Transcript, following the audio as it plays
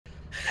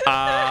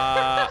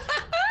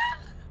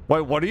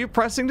Wait, what are you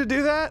pressing to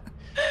do that?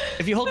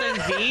 If you hold down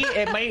V,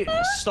 it might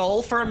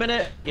stall for a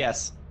minute.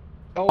 Yes.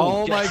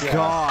 Oh my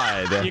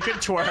god. You can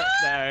twerk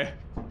now.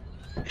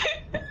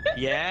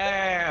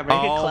 Yeah,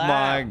 make it Oh clap.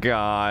 my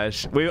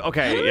gosh.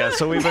 Okay, yeah,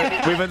 so we've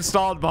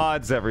installed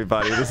mods,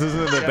 everybody. This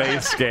isn't the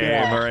base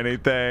game or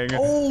anything.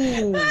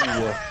 Oh.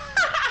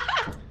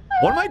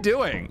 What am I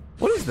doing?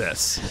 What is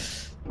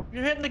this?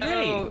 You're hitting the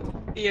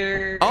gritty.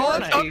 You're.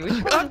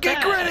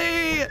 Get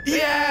gritty!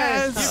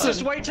 Yes!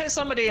 Just wait till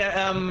somebody.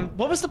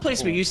 What was the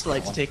place we used to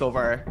like to take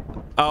over?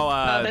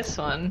 Oh, this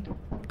one.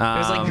 It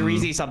was like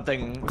Greasy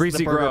something. Greasy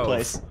the burger Grove.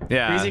 place.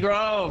 Yeah. Greasy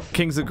Grove.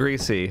 Kings of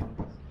Greasy.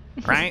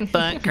 Crank,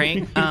 butt,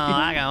 crank. Oh,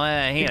 I got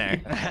a heater.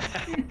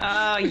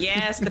 Oh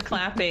yes, the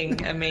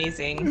clapping,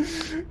 amazing.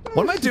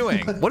 What am I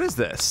doing? What is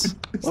this?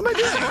 What am I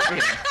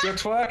doing? You're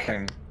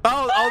twerking.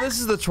 Oh, this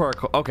is the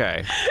twerk.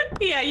 Okay.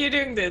 Yeah, you're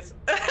doing this.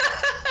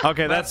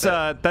 Okay,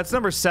 that's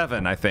number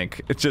 7, I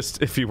think. It's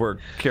just if you were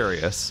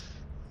curious.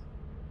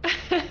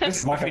 This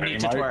is my We need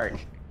to twerk.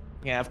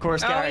 Yeah, of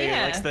course, Gary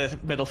likes the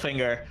middle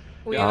finger.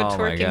 We have a Oh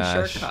my twerking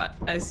gosh. shortcut.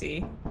 I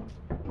see.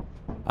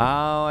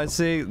 Oh, I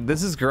see.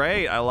 This is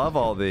great. I love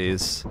all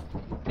these.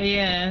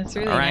 Yeah, it's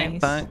really All right,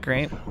 nice. but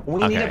great.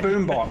 We need a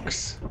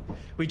boombox.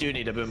 We do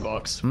need a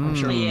boombox. I'm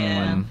sure.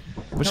 Yeah.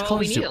 Which Well,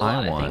 colors we do need a lot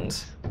I of want?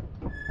 things.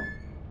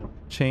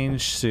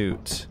 Change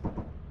suit.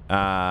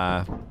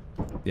 Yeah,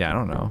 I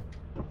don't know.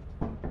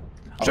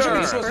 Sure.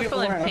 It's supposed to be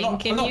Purple and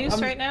orange. pink in use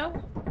right now.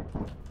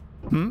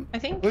 Hmm? I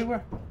think. We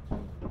were.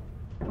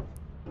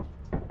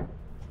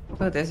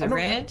 Oh, there's a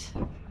red.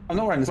 I'm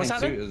not wearing the What's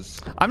same happening?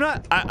 suit as. I'm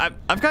not.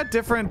 I've got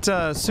different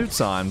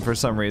suits on for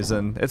some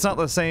reason. It's not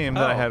the same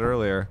that I had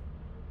earlier.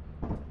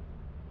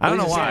 I don't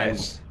know why.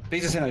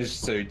 These are Sinnoh's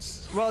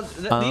suits. Well,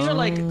 these are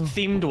like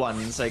themed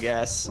ones, I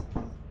guess.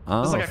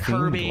 Oh, There's like a themed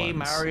Kirby, ones.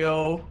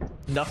 Mario,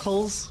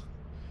 Knuckles.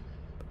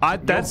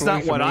 That's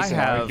not what I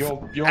have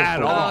You're at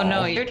blue. all. Oh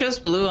no, you're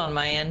just blue on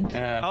my end.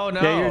 Yeah. Oh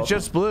no. Yeah, you're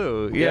just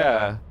blue.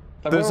 Yeah.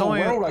 But There's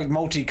we're all like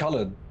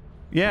multicolored.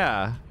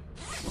 Yeah.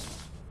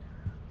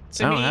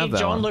 To I don't me, have that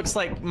John one. looks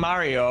like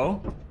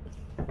Mario.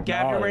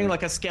 Gab, you're No. wearing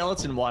like a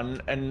skeleton one,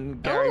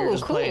 and Gary, you're Oh,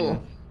 just cool. plain.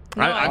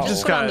 No, I've I just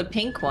just put on got- the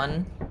pink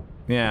one.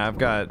 Yeah, I've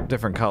got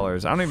different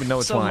colors. I don't even know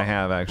which So one I my-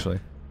 have actually.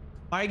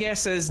 My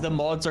guess is the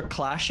mods are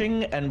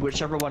clashing, and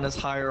whichever one is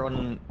higher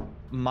on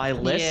my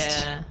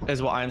list Yeah.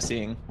 is what I'm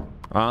seeing.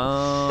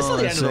 Oh, It's not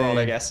the end of the world,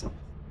 I see. guess.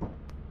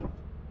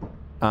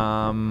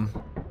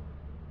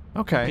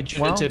 Okay. Could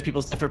tune Well, into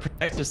people's different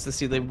perspectives to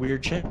see the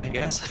weird shit, I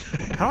guess.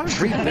 how do I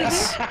read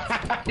this?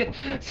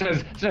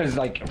 So it's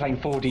like playing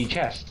 4D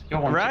chess. You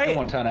don't want, Right? you don't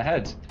want to turn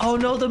ahead. Oh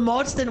no, the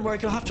mods didn't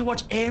work. You'll have to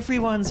watch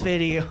everyone's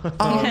video.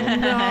 Oh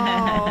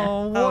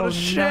no! What Oh, a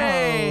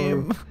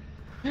shame.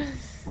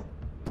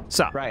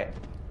 So, Right.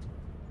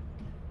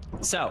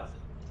 So,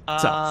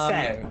 So.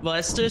 well,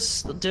 let's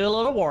just do a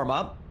little warm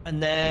up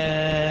and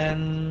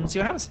then see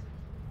what happens.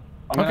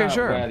 I'm Okay, gonna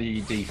sure. wear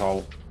the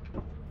default.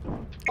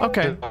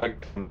 okay.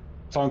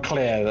 So I'm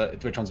clear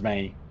that which one's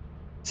me.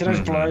 Sinnoh's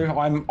Mm-hmm. blue.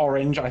 I'm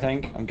orange. I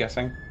think. I'm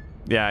guessing.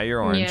 Yeah,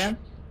 you're orange. Yeah.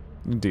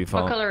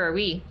 Default. What color are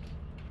we?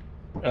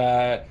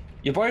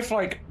 You're both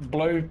like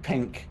blue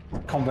pink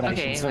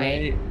combinations for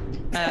me.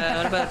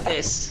 What about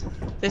this?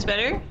 This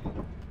better?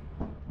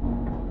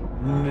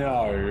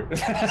 No.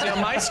 See,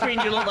 on my screen,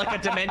 you look like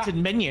a demented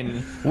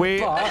minion. We.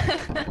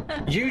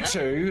 But you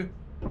two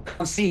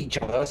can't see each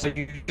other, so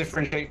you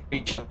differentiate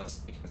each other.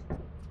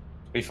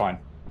 Be fine.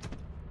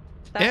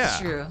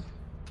 That's Yeah. true.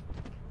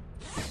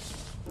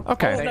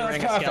 Okay. Oh, They no,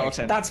 bring that's a perfect.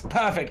 skeleton. That's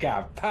perfect,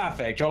 Gav.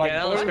 Perfect. You're like Yeah,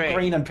 that looks blue, great.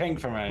 green, and pink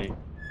for me.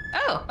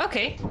 Oh,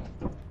 okay.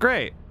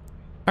 Great.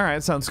 All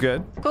right. Sounds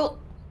good. Cool.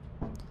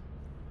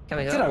 Can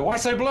we go? Sinnoh, why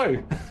so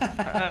blue? On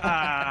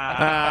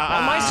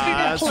my screen, you're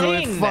That's plain.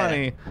 really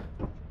funny.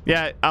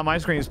 Yeah, on my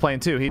screen he's playing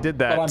too. He did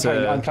that. Well,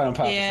 I'm playing on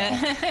purpose.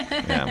 Yeah.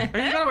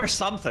 yeah. You gotta wear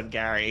something,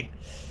 Gary.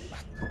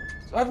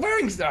 I'm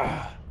wearing.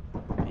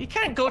 You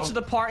can't go to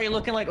the party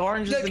looking like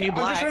orange is Look, the new I'm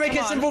black. just trying to make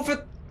Come it on. simple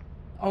for.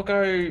 I'll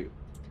go.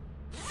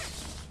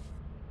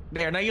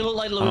 There, now you look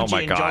like Luigi Oh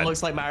my and John God.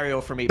 looks like Mario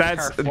for me.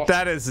 That's Perfect.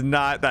 that is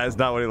not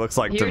what he looks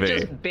like You're to me.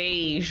 just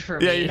beige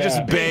for Yeah, me. you're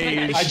just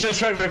beige. I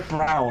just went with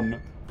brown.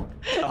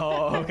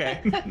 Oh,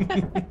 okay.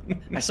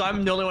 So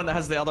I'm the only one that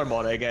has the other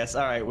mod, I guess.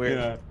 All right, weird.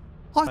 Yeah.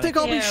 I think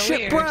I'll be Yeah, shit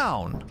weird.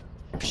 brown.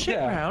 Shit,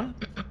 Yeah. Brown.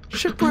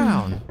 Shit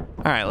brown.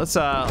 All right, let's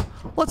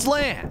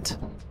land.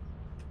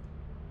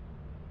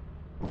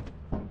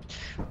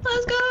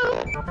 Let's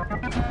go.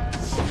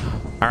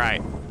 All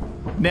right.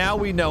 Now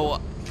we know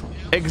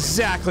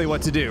exactly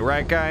what to do,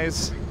 right,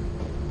 guys?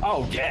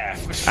 Oh yeah.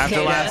 After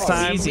Okay, last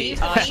that's time. easy.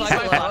 Oh, Shall I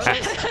buy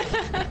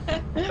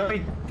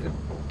flashlights?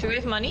 Do we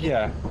have money?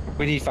 Yeah.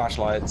 We need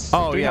flashlights.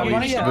 Oh Do we yeah, have we,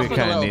 money? Yeah, we let's put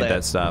a kind of little need bit.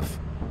 that stuff.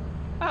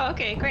 Oh,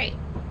 okay, great.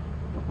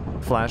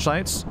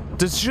 Flashlights.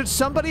 Should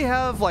somebody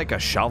have like a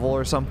shovel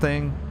or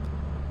something?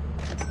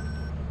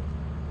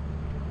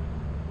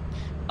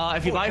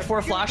 If you buy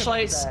 4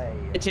 flashlights,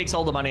 it takes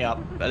all the money up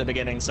at the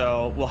beginning,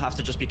 so we'll have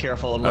to just be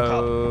careful and look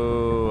up.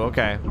 Oh,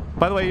 okay.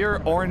 By the way,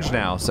 you're orange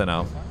now,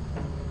 Sinnoh.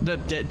 The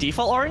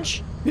default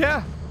orange?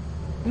 Yeah.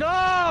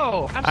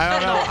 No!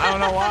 I don't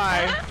know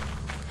why.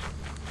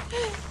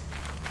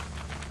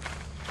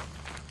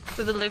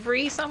 The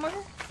delivery somewhere?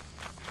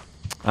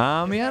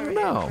 Yeah, I don't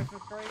know.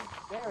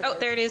 Oh,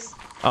 there it is.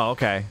 Oh,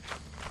 okay.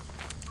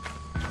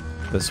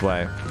 This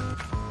way.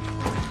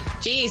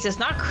 Jeez, it's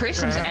not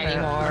Christmas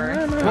anymore.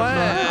 What?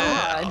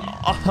 God.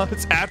 Oh,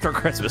 it's after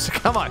Christmas.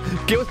 Come on,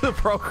 get with the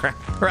program,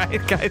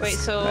 right, guys? Wait,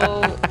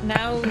 so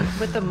now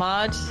with the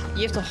mod,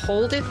 you have to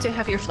hold it to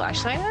have your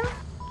flashlight on?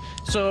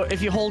 So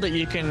if you hold it,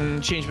 you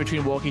can change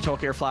between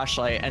walkie-talkie or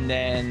flashlight, and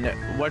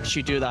then once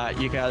you do that,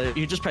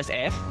 you just press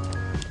F.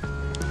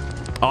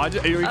 Oh,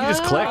 you can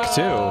just click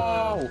too.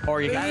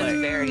 Or you can That click.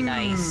 is very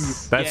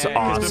nice. That's Yeah,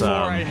 'cause awesome.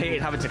 Before I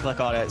hate having to click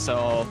on it,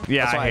 so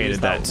Yeah, that's why I hated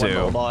used that one too.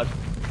 little mod.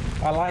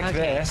 I like Okay.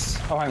 this.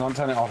 Oh, hang on,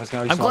 turn it off. It's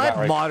going to I'm glad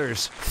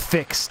modders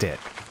fixed it.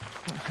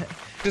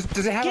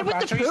 Does it have a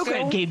battery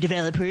still? game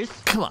developers.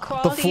 Come on, the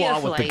Quality flaw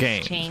of with the life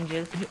game.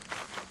 changes.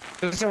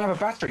 Does it still have a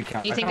battery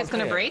count? You I think can't it's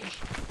gonna see it.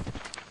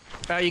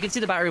 break? You can see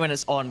the battery when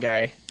it's on,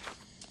 Gary.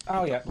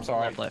 Oh yeah,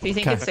 sorry. Lovely. Do you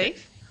think Okay. it's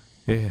safe?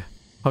 Yeah.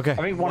 Okay. I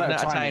think one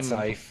at a time is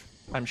safe.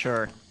 I'm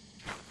sure.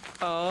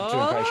 Too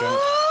impatient.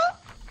 Oh.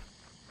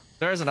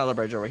 There is another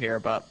bridge over here,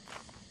 but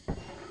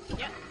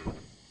Yeah.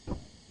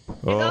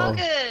 It's all Oh,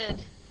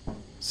 good.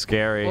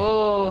 scary.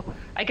 Oh,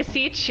 I can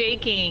see it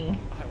shaking.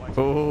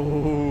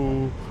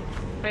 Oh.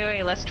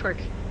 Wait, let's twerk.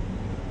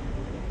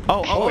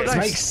 Oh, Oh, it nice.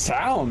 makes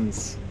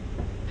sounds.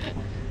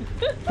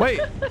 Wait.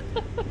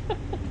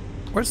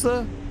 Where's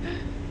the?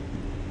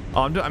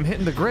 Oh, I'm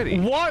hitting the gritty.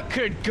 what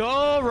could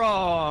go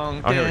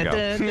wrong? Oh, here we go.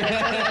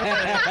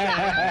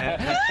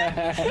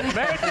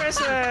 Merry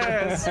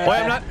Christmas! Wait,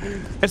 I'm not.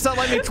 It's not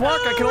letting me twerk.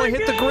 I can only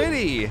hit the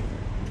gritty.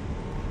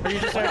 Are you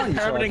just Why are like you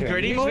permanent twerking?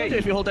 gritty Use mode V.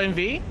 if you hold down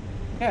V?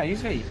 Yeah,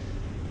 use V.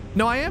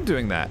 No, I am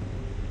doing that.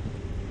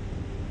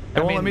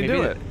 It won't let me do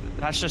maybe it.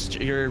 That's just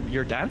your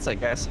dance, I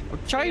guess.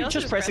 Try You also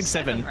just pressing press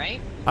 7.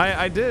 right?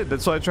 I did.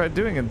 That's what I tried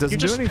doing. It doesn't You're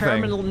do just anything.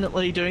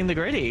 permanently doing the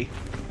gritty.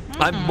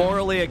 I'm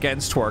morally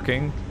against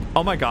twerking.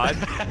 Oh my god.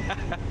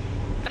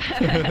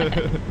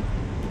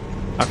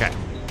 Okay.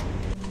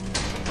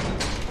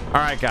 All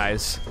right,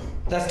 guys.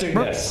 Let's do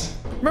this.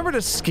 Remember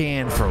to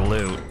scan for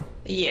loot.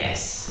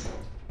 Yes.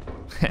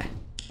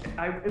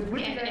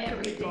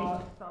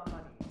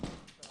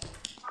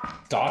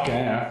 Dark in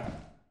here.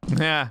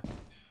 Yeah.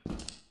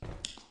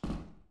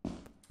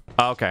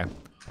 Okay.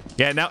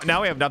 Yeah.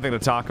 Now we have nothing to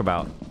talk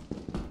about.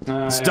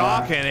 It's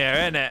dark in here,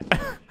 isn't it?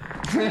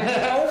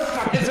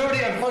 Oh, it's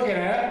already a plug in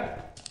here.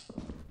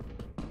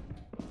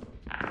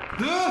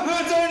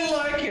 I don't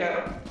like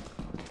it.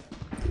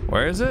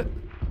 Where is it?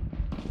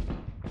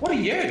 What are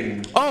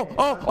you? Oh! We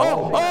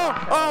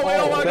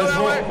don't want to go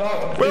that way.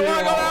 We don't want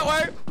to go that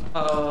way.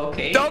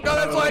 Okay. Don't go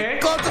this way.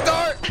 Close the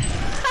door.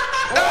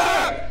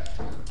 Ah!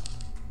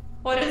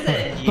 What is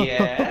it?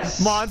 Yes.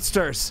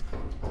 Monsters.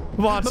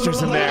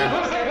 Monsters in there.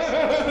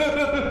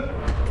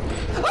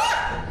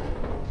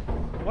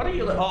 What are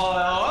you?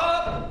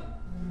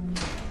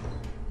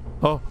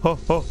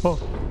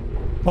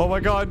 Oh my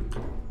god.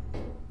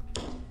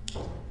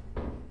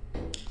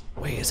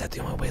 Wait, is that the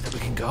only way that we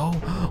can go?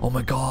 Oh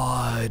my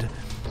god.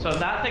 So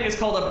that thing is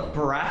called a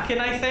bracken,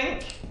 I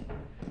think.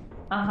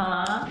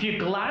 Uh-huh. If you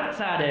glance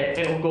at it,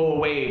 it'll go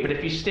away, but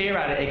if you stare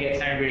at it, it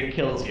gets angry and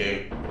kills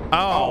you.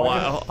 Oh,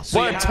 wow. So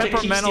What you a have to keep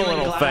temperamental stealing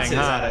little glances thing,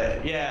 at huh?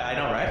 it. Yeah, I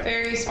know, right?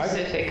 Very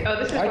specific. Oh,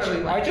 this is where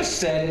we I went. just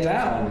stared it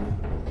down.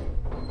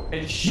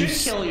 It should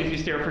kill you if you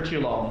stare for too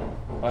long.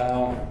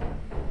 Well,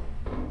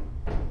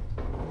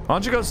 Why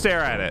don't you go stare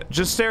at it?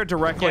 Just stare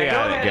directly Yeah, go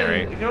at it, ahead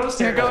Gary. and- go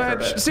stare Yeah, go at it for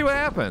a ahead. bit. See what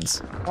happens.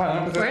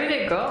 Where did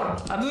it go?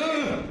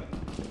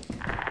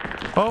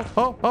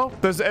 Oh.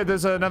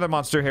 There's another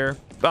monster here.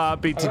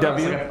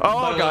 BTW.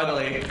 Oh god.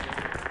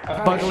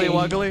 Buggly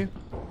wuggly.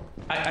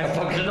 I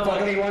don't know why.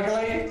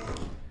 Wuggly.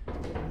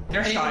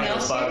 They're shy, Anything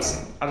those else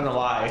bugs. I don't know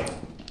why.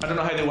 I don't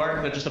know how they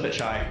work, they're just a bit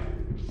shy.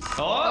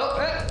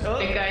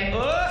 Big guy.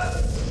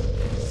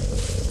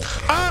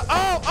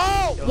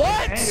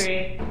 What?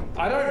 Angry.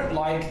 I don't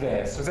like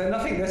this. Was there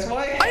nothing this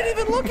way? I didn't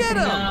even look at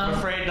him. I'm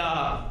afraid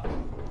not.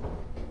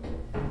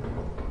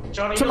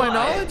 Johnny, To you're my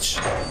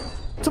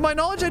alive.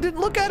 knowledge, I didn't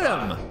look at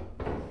him.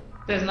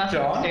 There's nothing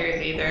John?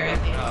 upstairs either, I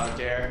think. Oh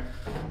dear.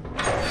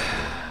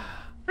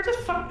 Where the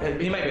fuck?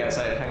 He might be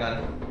outside. Hang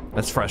on.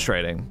 That's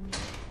frustrating.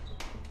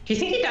 Do you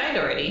think he died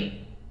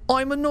already?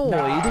 I'm annoyed.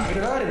 Nah, I could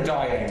have heard him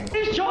dying.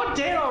 Is John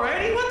dead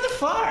already? What the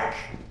fuck?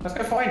 Let's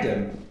go find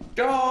him.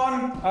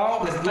 John!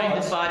 Oh, there's Find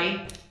his blood.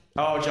 body.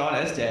 Oh, John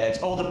is dead.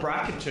 Oh, the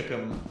bracket took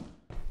him.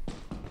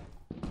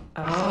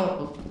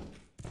 Oh.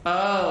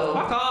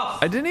 Fuck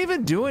off. I didn't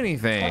even do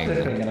anything. What's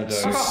this thing gonna do?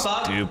 So Fuck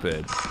off.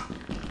 stupid.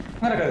 I'm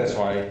gonna go this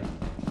way.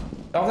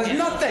 Oh, there's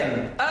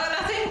nothing! Oh,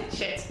 nothing?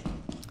 Shit.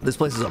 This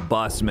place is a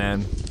bust,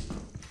 man.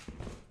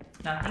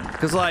 Nothing.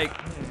 Cause like,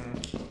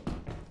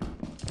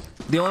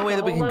 the only way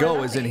that we can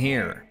go is in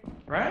here.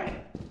 Right?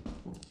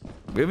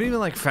 We haven't even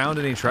like found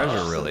any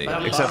treasure really,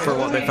 except for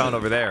what they found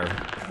over there.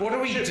 What do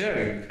we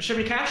do? Should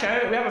we cash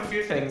out? We have a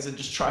few things and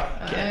just try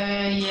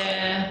again.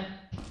 Yeah.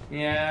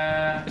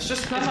 Yeah. It's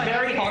just it's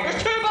very hot.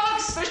 There's 2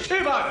 bugs! There's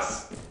 2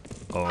 bugs!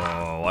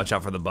 Oh, watch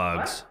out for the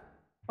bugs.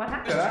 What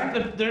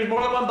happened? There's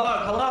more than 1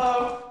 bug.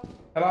 Hello?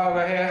 Hello,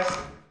 over here.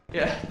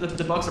 Yeah,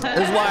 the bugs are.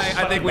 This is why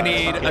I think we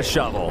need a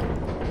shovel.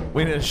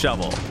 We need a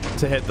shovel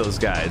to hit those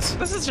guys.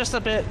 This is just a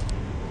bit.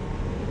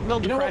 A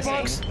little You know what,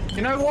 depressing. bugs?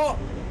 You know what?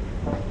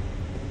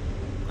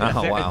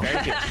 Oh, wow.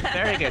 Very good.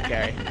 Very good,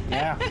 Gary.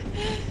 Yeah.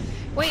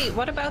 Wait,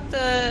 what about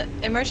the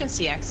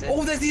emergency exit?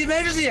 Oh, there's the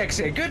emergency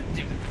exit. Good.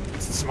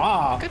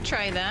 Smart. Could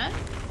try that.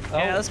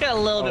 Yeah, let's get a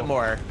little bit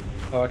more.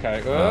 Oh,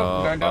 okay.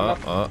 Oh, going down.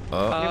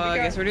 I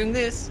guess we're doing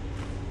this.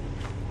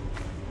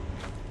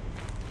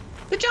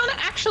 Did John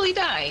actually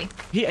die?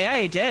 Yeah,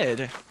 he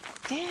did.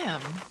 Damn.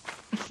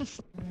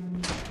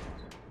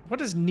 What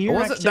does near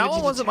That activity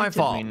one wasn't my detected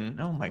fault. mean?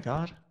 Oh my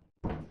god.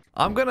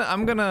 I'm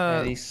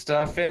gonna Any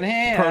stuff in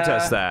here?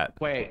 protest that.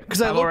 Wait.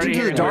 Because I I'm looked already into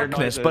the hearing weird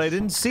darkness, but I noises.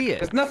 didn't see it.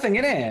 There's nothing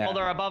in here. Oh,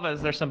 they're above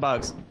us. There's some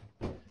bugs.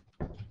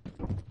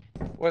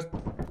 What?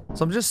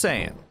 So I'm just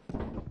saying.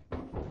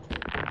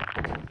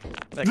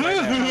 Like right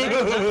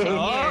there.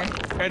 Oh,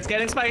 It's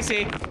getting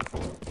spicy.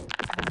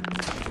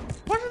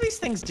 What do these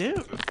things do?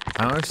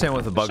 I don't understand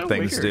what the bug So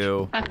things weird.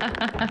 do.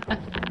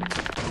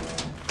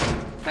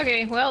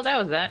 okay, well, that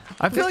was that.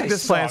 I feel like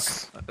this plant's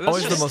sucks.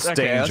 always the most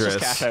Okay, let's dangerous.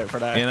 just cash out for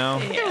that. You know?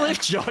 I can't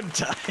believe John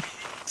died.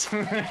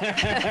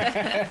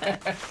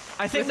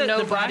 I think With that no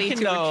the body bracken,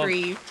 to though,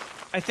 retrieve.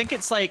 I think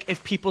it's like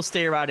if people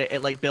stay around it,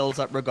 it like builds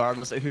up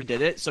regardless of who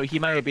did it. So he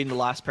might have been the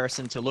last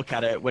person to look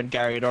at it when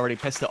Gary had already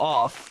pissed it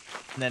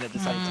off, and then it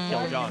decided to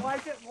kill John. Why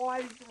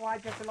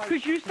just like?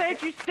 Because you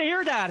said you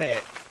stared at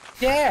it.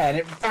 Yeah, and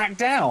it backed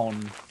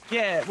down.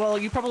 Yeah, well,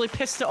 you probably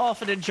pissed it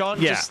off, and then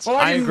John Yeah. just. Well,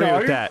 I didn't agree know.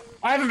 with that.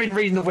 I haven't been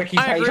reading the wiki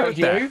I page agree like with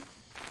that. you.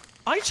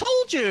 I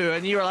told you,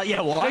 and you were like,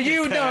 yeah, well, I But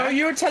you didn't know, care.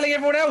 you were telling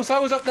everyone else. I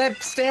was up there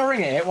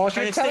staring at it while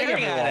she I was was telling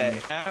staring everyone. at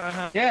it.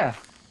 Uh-huh. Yeah.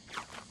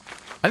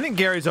 I think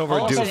Gary's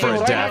overdue Also, for a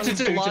what I have death.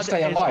 to do to blood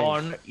stay is alive.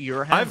 on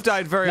your hands. I've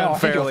died very No, I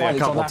think you'll unfairly find a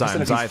it's on couple that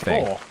times, I facility's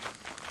think.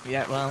 floor.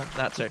 Yeah, well,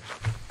 that's it.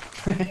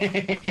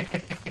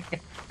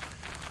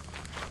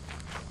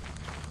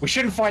 We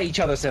shouldn't fight each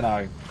other,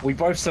 Sinnoh. We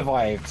both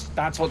survived.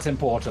 That's what's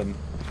important.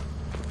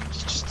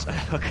 Just,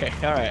 okay,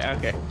 alright,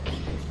 okay.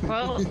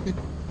 Well,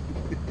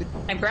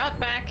 I brought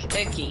back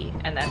a key,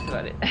 and that's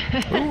about it.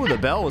 Ooh, the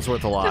bell was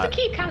worth a Does a lot.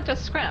 key count as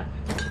scrap?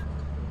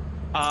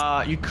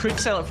 You could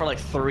sell it for like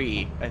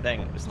 3, I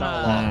think. It's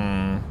not a lot.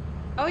 Hmm.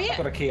 Oh, yeah.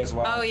 Got a key as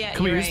well. Oh, yeah.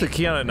 Can we you're use the right.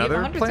 key on We have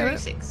another planet?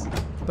 136.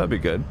 That'd be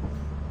good.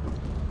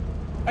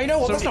 Oh, you know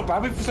what? So That's not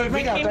bad. So We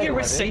made our came day here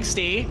with already.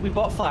 60, we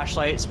bought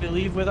flashlights, we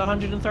leave with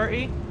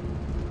 130.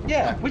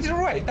 Yeah, we did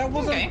alright. That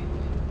wasn't. Okay.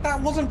 That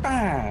wasn't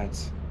bad.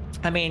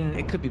 I mean,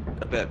 it could be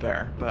a bit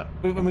better, but...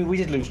 I mean, we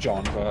did lose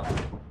John, but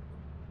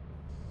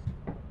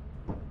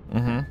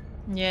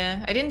Mm-hmm.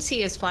 Yeah, I didn't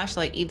see his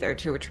flashlight either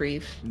to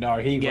retrieve. no,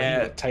 he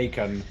Yeah. got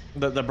taken.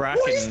 The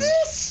bracken... What is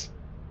this?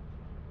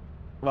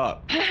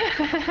 What?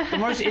 The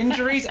most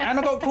injuries, and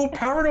I got called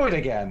paranoid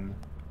again.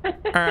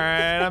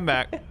 Alright, I'm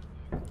back.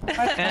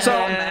 So,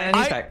 And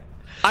he's back.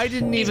 I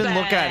didn't even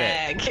look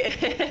at it.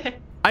 it.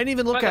 I didn't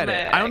even look Welcome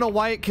at it. I don't know back.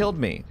 why it killed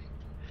me.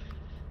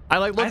 I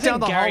like I looked think down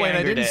the Gary hallway and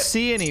I angered didn't it.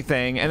 see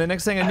anything, and the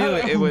next thing I knew,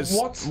 it was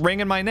What?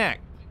 ringing my neck.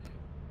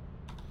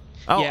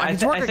 Oh, Yeah, I can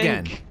thi- torque I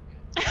again. think-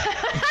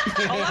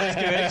 Oh, that's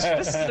good.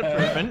 This is an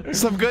improvement.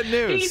 Some good He's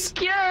news.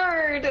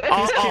 cured.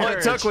 All it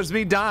cured. took was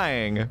me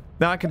dying.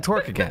 Now I can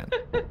torque again.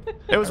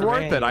 It was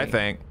worth it, I Hooray.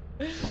 think.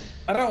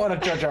 I don't want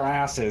to judge our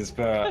asses,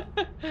 but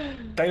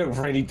they look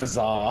really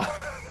bizarre.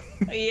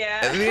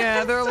 Yeah.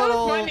 Yeah, they're a So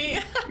little funny.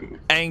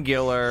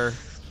 angular.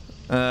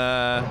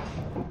 I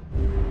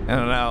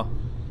don't know.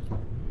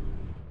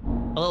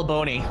 A little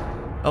bony.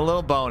 A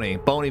little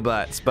bony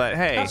butts, but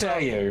hey. How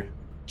dare you?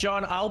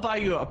 John, I'll buy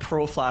you a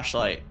pro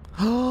flashlight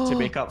to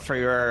make up for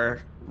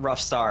your rough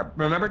start.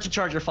 Remember to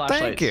charge your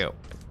flashlights. Thank you.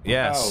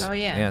 Yes. Oh,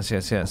 yeah.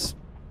 Yes.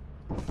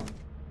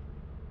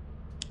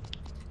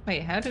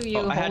 Wait, how do you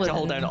Oh, hold I had it to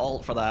hold in- down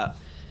Alt for that.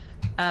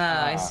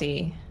 I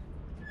see.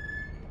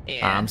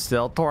 Yeah. I'm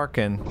still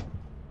torquing.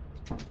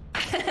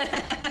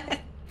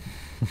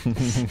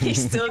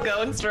 He's still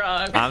going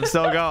strong. I'm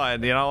still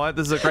going. You know what?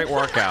 This is a great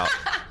workout.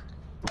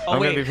 Oh I'm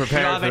wait, gonna be we don't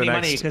prepared have for the any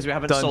money next because we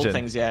haven't dungeon. sold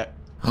things yet.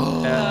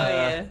 Oh,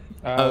 yeah.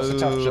 It's a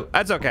tough job.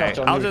 That's okay. Tough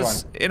job, I'll move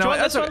just, on. you know, Do you want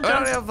that's this okay. one,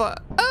 I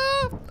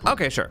don't have,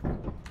 okay, sure.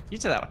 You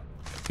do that one.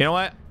 You know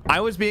what? I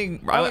was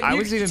being, I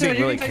was even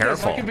being really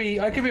careful. I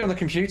could be on the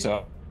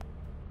computer.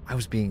 I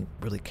was being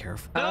really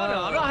careful. No,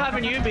 I'm not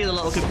having you be the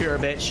little computer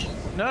bitch.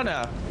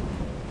 No.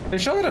 They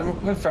showed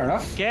it. Fair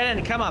enough. Get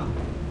in, come on.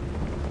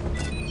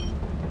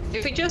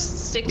 If we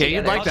just stick Yeah,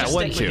 you'd together. like I'll that, just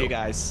wouldn't stick with you? you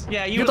guys.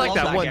 Yeah, you You'd would like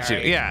love that, wouldn't you?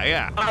 Gary.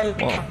 Yeah. I like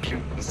Well,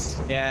 computers.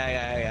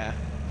 Yeah.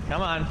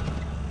 Come on.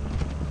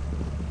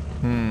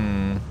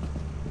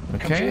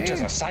 Okay.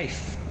 Computers are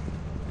safe.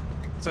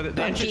 So the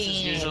entrance is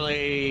Fucking-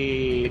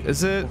 usually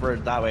Is it? over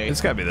that way. It's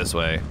gotta be this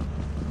way,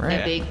 A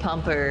right? big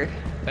pumper.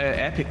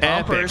 Epic Epic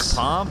pumpers.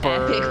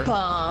 pomper. Epic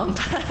pump.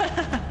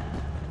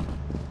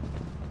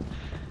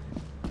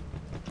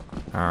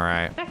 All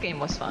right. That game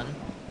was fun.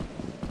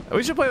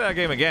 We should play that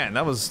game again.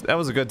 That was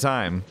a good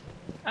time.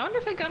 I wonder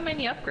if I got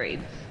many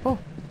upgrades. Oh.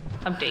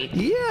 Updates.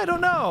 Yeah, I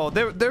don't know.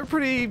 They're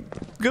pretty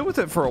good with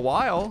it for a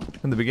while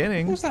in the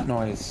beginning. What's that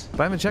noise?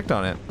 But I haven't checked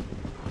on it.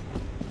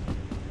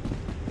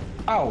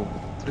 Oh,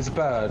 there's a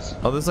bird.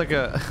 Oh, there's like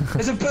a...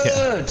 There's a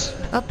bird!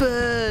 A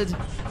bird!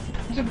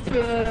 There's a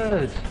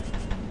bird!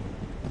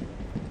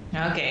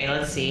 Okay,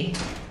 let's see.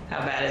 How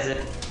bad is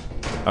it?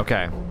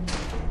 Okay.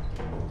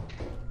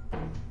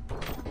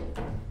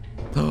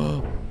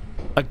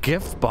 A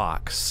gift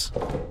box.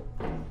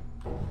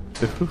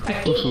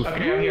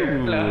 Okay, I'm here.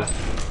 Hello.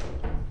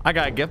 I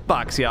got a gift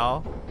box,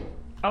 y'all.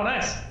 Oh,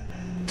 nice.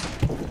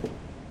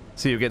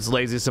 See who gets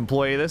laziest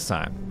employee this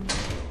time.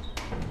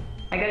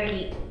 I got a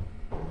key.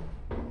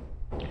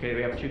 Okay,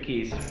 we have 2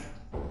 keys.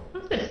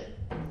 What's this?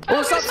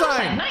 Oh, stop there's a stop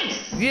sign.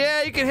 Nice.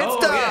 Yeah, you can hit Oh,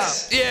 stuff.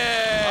 yes.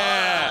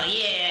 Yeah. Oh,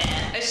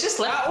 yeah. It's just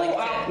left click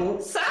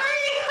there. Sorry.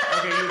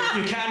 Okay,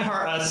 you can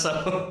hurt us,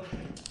 so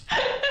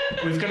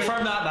we've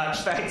confirmed that much.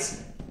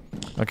 Thanks.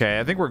 Okay,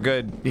 I think we're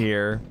good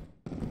here.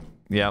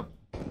 Yep.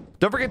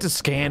 Don't forget to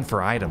scan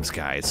for items,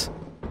 guys.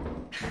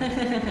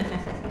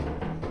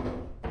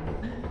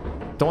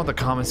 Don't want the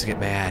comments to get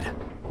mad.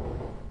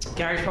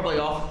 Gary's probably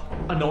off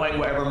annoying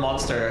whatever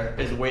monster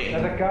is waiting.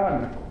 There's a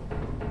gun.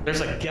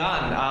 There's a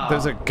gun. Oh.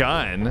 There's a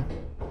gun.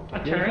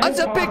 A turret? That's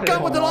a big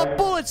gun with a lot of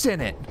bullets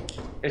in it.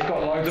 It's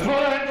got loads of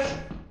bullets.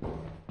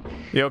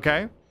 You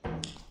okay?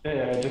 Yeah,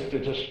 it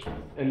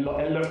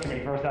looked at me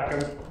for a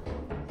second.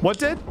 What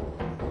did?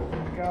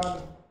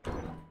 Gun.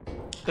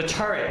 The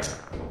turret.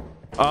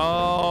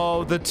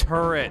 Oh, the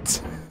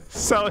turret.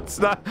 So it's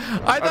not.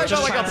 I thought it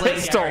just was like a translate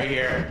pistol. Gary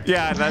here.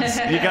 Yeah, that's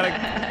you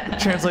gotta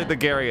translate the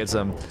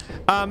Garyism.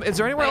 Is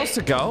there anywhere else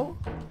to go?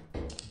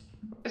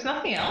 There's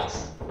nothing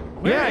else?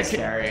 Where Yeah, is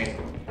Gary?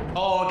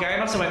 Oh, Gary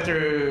must have went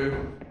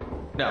through.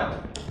 No.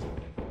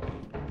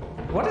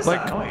 What is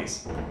Like- that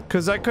noise?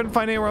 Because I couldn't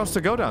find anywhere else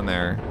to go down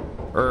there.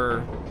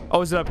 Or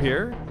oh, is it up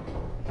here?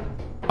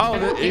 Oh, I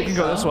don't you think can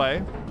go so. this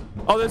way.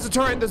 Oh, there's a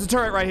turret. There's a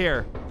turret right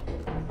here.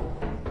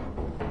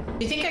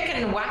 Do you think I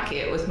can whack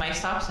it with my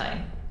stop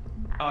sign?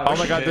 I Oh wish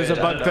my you God, there's a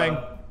did. bug thing.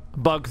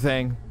 Bug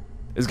thing.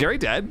 Is Gary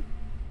dead?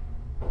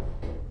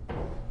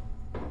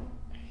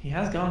 He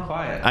has gone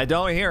quiet. I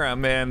don't hear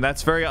him, and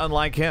that's very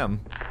unlike him.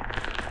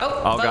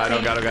 Oh, Oh bug God, oh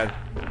thing. God, oh God.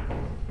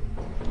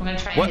 I'm gonna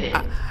try What? and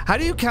hit it. How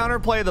do you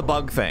counterplay the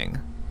bug thing?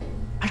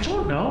 I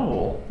don't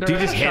know. Do you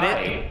just hit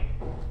it?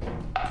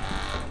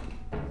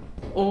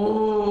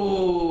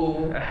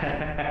 Ooh.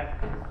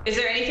 Is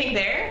there anything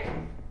there?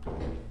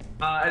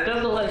 It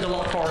does look like there's a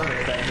little corner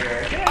thing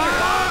here. Get in!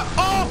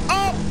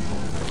 Oh!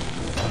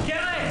 Get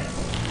in!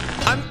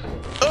 I'm.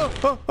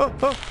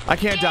 Oh! I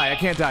can't die. I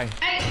can't die.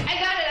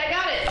 I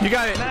got it. You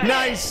got it.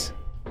 Nice.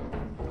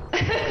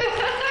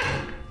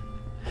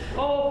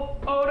 Oh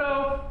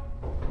no!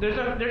 There's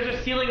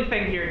a ceiling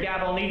thing here.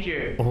 Gab, I'll need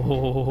you.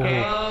 Oh.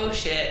 Oh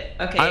shit.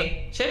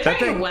 Okay. Should I that try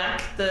thing- and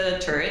whack the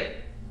turret?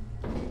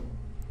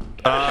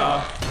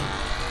 Oh,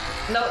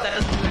 No, that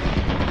doesn't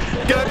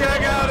work. Get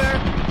out of there.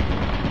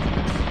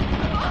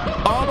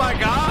 Oh my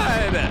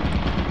God.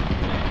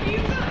 He's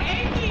so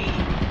angry.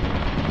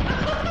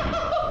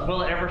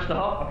 Will it ever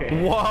stop? Okay.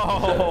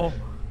 Whoa.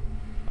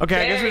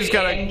 Okay, I guess we just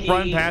gotta Very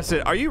run angry. past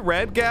it. Are you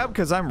red, Gab?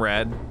 Because I'm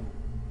red.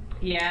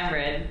 Yeah, I'm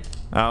red.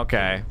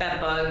 Okay. That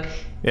bug.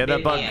 Yeah, that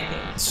made bug me angry.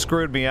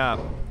 screwed me up.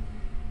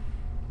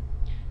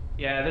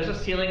 Yeah, there's a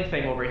ceiling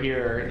thing over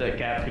here that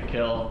Gab could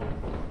kill.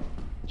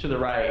 To the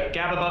right.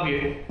 Gab above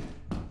you.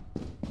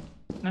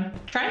 I'm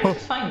trying to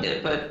find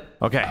it, but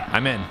Okay,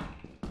 I'm in.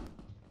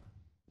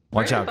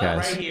 Watch out,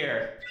 guys. Right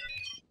here.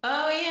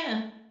 oh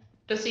yeah.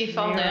 Does he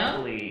fall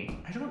down? Nearly.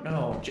 I don't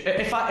know.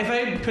 If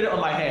I put it on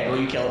my head, will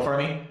you kill it for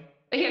me?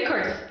 Yeah, of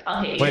course.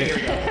 I'll hit you. Wait. Here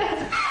we go.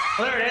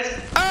 Oh, there it is.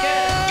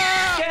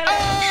 Ah! Get it!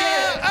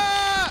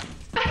 Ah!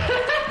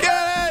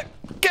 Get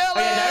it! Kill Oh,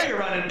 yeah, now it! you're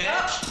running,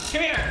 bitch.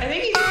 Come here. I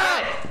think he's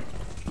got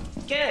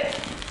it. Get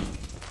it.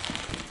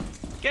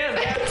 Get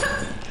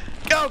him.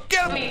 Go,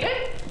 get him! Wait,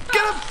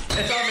 Get him!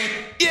 It's on me.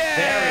 Yeah!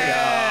 There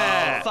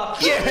we go.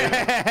 Fuck you.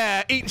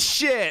 Yeah! Eat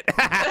shit!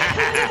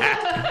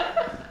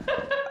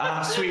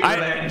 Ah, sweet I-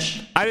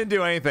 revenge. I didn't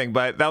do anything,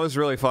 but that was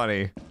really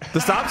funny. The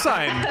stop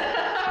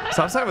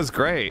sign was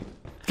great.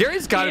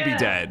 Gary's got to be Yeah.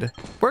 dead.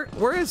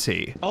 Where is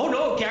he? Oh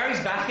no, Gary's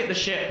back at the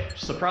ship.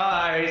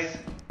 Surprise.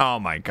 Oh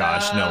my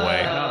gosh, no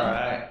way. All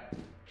right.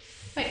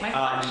 Wait, my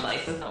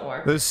flashlight doesn't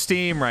work. There's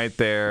steam right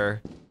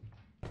there.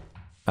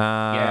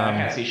 Yeah, I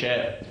can't see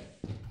shit.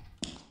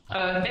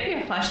 Maybe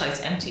our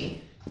flashlight's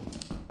empty.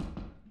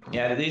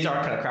 Yeah, these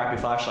are kind of crappy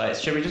flashlights.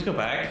 Should we just go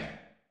back?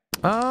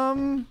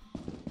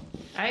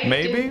 I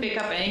Maybe? didn't pick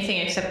up anything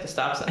except the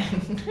stop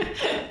sign.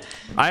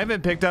 I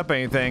haven't picked up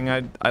anything.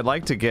 I'd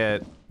like to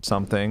get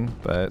something,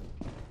 but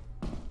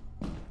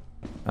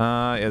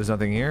yeah, there's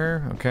nothing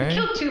here. Okay.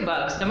 Killed 2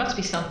 bugs. There must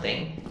be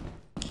something.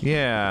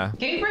 Yeah.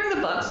 Can you bring the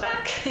bugs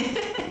back?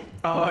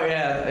 Oh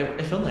yeah,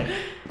 I feel like.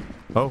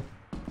 Oh.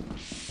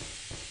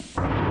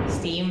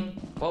 Steam.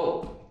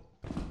 Whoa.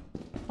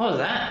 What was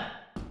that?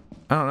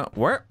 I don't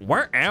know.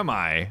 Where am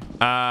I?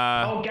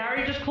 Oh,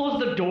 Gary just closed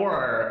the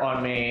door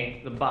on me,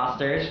 the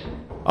bastard.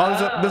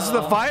 Oh, this is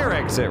the fire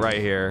exit right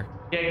here.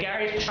 Yeah,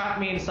 Gary's trapped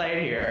me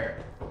inside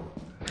here.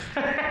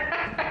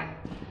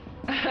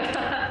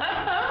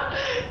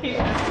 He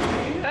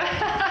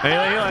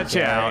let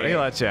you out. He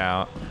let you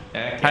out.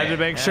 Okay. Had to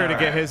make sure to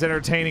get his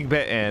entertaining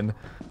bit in.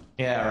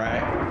 Yeah,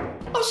 right.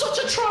 I'm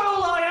such a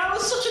troll, I am. I'm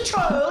such a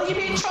troll. You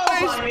being trolled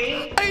by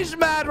me? He's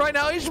mad right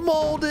now. He's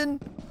molding.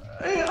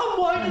 I'm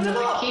winding him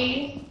up.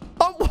 Key.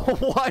 I'm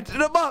winding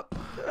him up.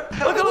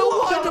 Look at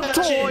the wind-up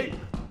toy.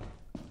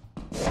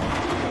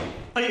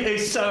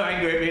 He's so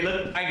angry at me.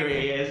 Look how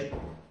angry he is.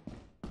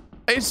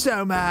 He's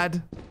so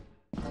mad.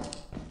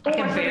 I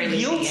can I found a barely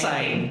yield see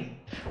sign.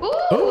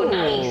 Ooh, Ooh.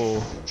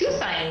 nice. 2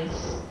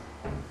 signs.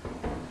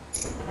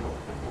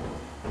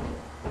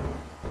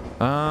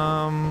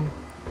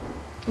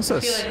 What's I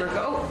feel this? like we're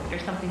oh,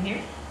 there's something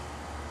here.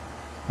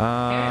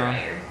 Uh,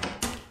 Hairdryer.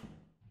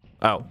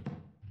 oh.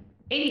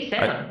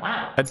 87.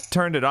 Wow. I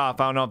turned it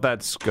off. I don't know if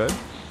that's good.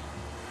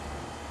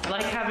 I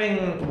like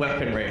having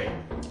weaponry.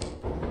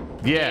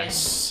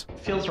 Yes.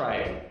 Feels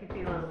right. I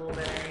feel a little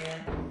better, yeah.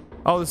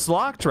 Oh, it's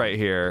locked right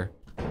here.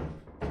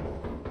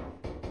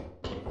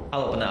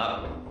 I'll open it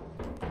up.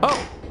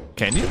 Oh,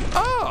 can you?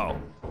 Oh,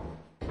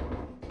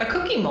 A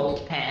cookie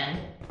mold pan.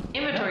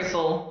 Inventory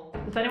full.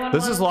 Does anyone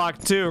this want... is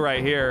locked too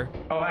right here.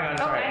 Oh, hang on. Oh,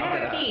 Sorry. I I'll have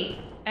get a that. key.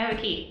 I have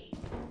a key.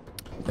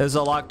 There's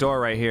a locked door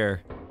right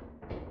here.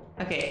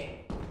 Okay.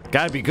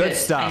 Gotta be good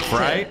stuff,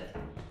 right?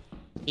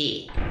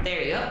 E.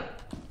 There you go.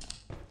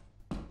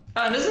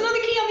 Oh, and there's another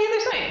key on the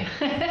other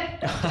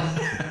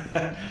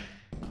side.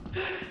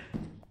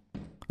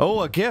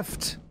 Oh, a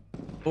gift.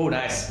 Oh,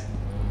 nice.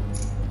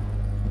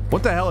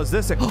 What the hell is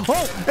this thing?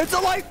 Oh, it's a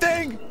light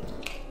thing.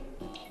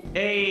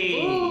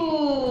 Hey.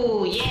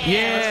 Ooh, yeah.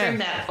 Yeah. Let's trim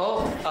that.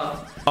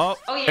 Oh. Oh,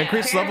 Oh yeah.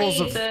 increased levels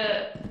of.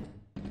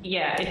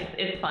 Yeah,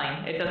 it's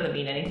fine. It doesn't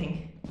mean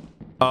anything.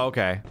 Oh,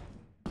 okay.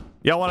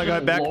 Y'all want to go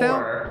back now?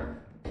 Lore.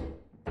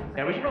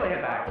 Yeah, we should probably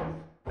head back.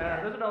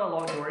 There's another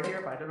long door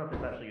here, but I don't know if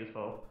it's actually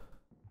useful.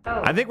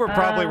 Oh. I think we're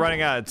probably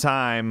running out of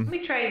time. Let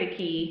me try the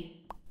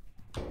key.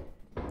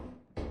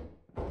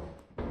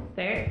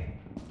 There.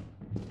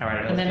 All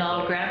right. And then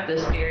I'll grab the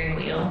steering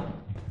wheel.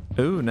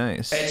 Ooh,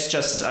 nice. It's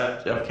just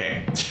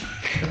okay.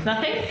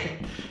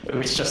 Nothing?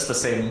 It's just the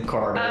same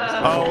coordinates.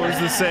 Oh, it's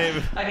the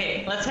same.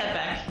 Okay, let's head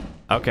back.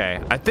 Okay,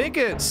 I think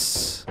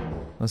it's.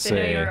 Let's So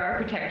now see. you're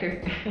our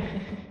protector.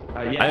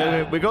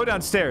 Yeah. We go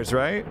downstairs,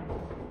 right?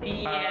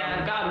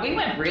 Yeah, God, we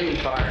went really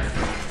far.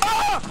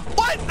 Ah!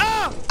 What?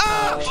 Ah!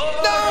 Ah!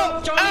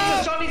 No! John needs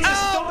us, John needs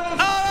us, don't move.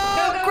 Oh!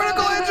 Go, go,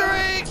 Critical go, go, go.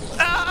 injury!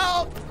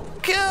 Ow!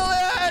 Kill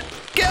it!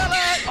 Kill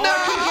it! Oh, No!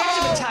 I couldn't get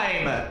to the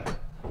time.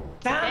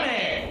 Damn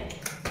it!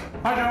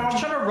 I was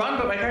trying to run,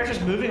 but my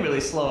character's moving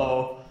really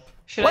slow.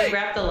 Should I Wait.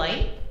 grab the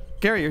light?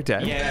 Gary, you're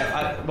dead.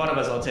 Yeah, one of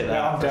us will take that.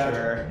 Yeah, I'm for dead.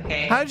 Sure.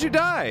 Okay. How did you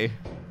die?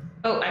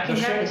 Oh, I can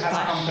The grab ship this has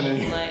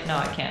company. flashlight. No,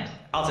 I can't.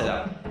 I'll take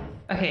that.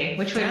 Okay,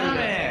 which way do Damn we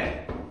go?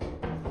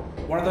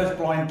 it! One of those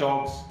blind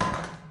dogs.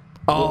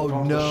 Oh Walked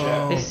onto the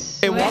no! ship.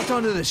 This It way? walked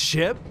onto the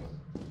ship?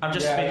 I'm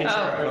just Yeah. making sure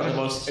Oh. I've got the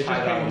most It just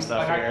high value came,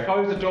 stuff like I here.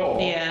 closed the door.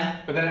 Yeah.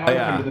 But then it Oh, opened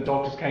yeah. and the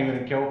dog just came in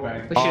and killed me.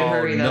 We should Oh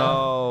hurry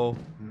though.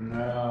 no!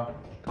 No.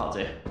 I'll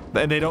do.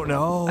 And they don't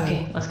know.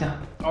 Okay, let's go.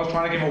 I was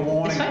trying to give a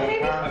warning, It's but fine,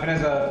 maybe? apparently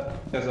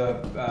there's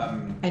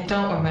a I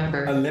don't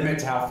remember. limit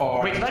to how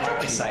far. Wait, did I drop my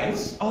can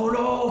signs? Oh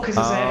no, because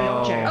it's a heavy Oh.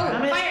 object. Oh,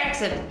 Damn it. fire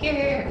exit.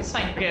 Here. It's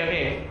fine. Okay,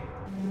 okay.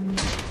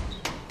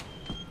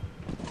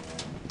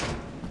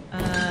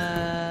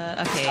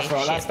 Okay. That's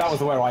right, shit. that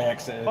was where I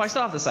exited. Oh, I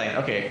still have the sign.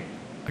 Okay.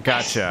 I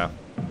gotcha.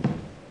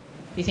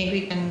 You think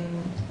we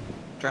can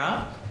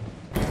drop?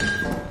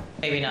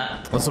 Maybe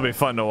not. This will be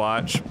fun to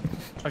watch.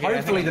 Okay, I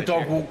Hopefully think the I'm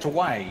dog here. walked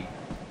away,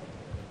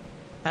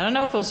 I don't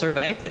know if we'll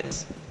survive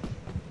this.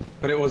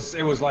 but it was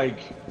like.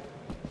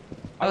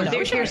 Oh, no,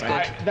 there's we yours should-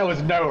 good. There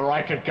was nowhere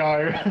I could go.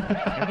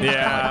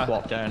 Yeah.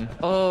 Walk down.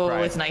 Oh,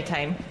 Right. it's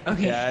nighttime.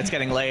 Okay. Yeah, it's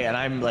getting late, and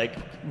I'm like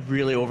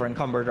really over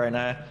encumbered right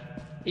now.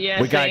 Yeah,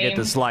 We gotta get same.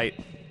 this light.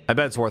 I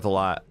bet it's worth a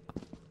lot.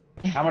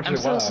 How much I'm is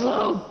it so worth?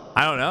 slow.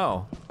 I don't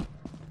know.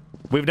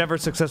 We've never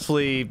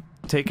successfully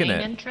taken Main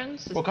it.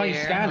 entrance is Well, can't you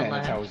there scan on it? the It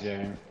left. tells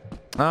you.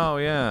 Oh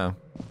yeah.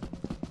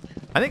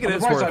 I think it On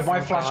is the right worth. side, my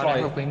I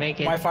flashlight. hope we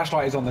make it. My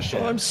flashlight is on the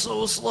ship. I'm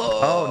so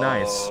slow. Oh,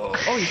 nice.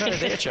 Oh, you found a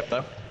data chip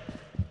though.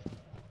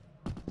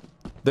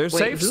 They're Wait,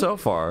 safe who? so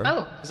far.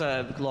 Oh, There's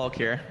a log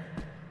here.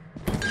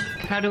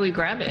 how do we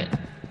grab it?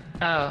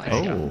 Oh, I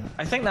see. Oh.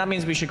 I think that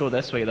means we should go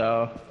this way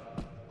though.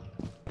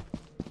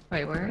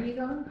 Wait, where are you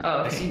going?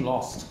 Oh, They okay. seem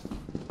lost.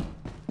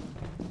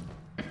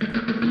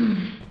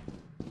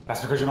 That's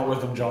because you're not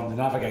with them, John, the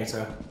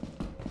navigator.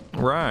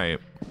 Right.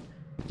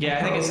 Yeah,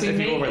 I think it's We if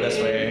you go made over this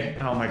it. way.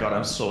 Oh my god,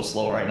 I'm so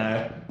slow right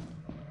now.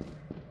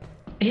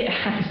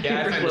 Yeah, Yeah,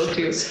 I super found slow the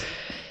too. ship.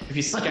 If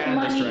you But scan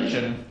in this money.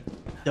 direction.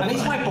 At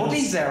least my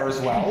body's there as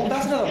well.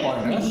 That's another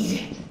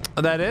bonus.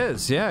 That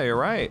is. Yeah, you're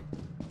right.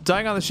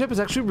 Dying on the ship is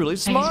actually really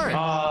smart.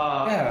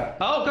 Yeah.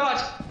 Oh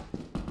god.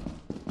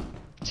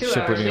 2 Ship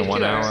hours. leaving in 1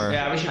 2 hours. hour.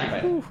 Yeah, we should be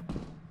fine.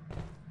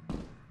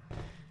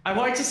 I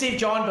wanted to save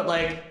John, but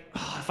like,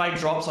 if I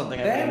drop something,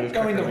 I They're move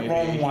going quicker, the maybe.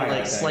 wrong He, way, I like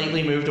think.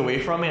 slightly moved away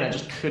from me, and I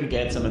just couldn't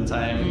get to him in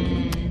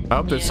time.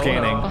 Oh, they're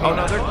scanning. no. Oh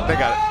no, they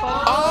got it.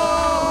 Oh,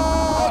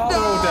 Oh, they're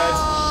all dead.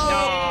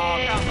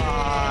 Oh, come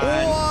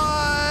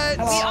on!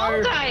 We Hello.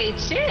 all died.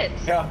 Shit.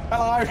 Yeah,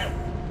 hello.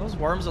 Those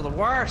worms are the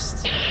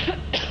worst.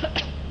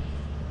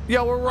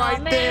 Yo, we're right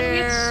oh, man, there. we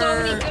had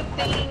so many good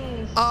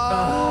things.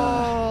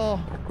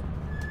 Oh.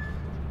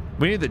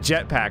 We need the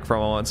jetpack from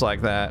moments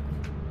like that.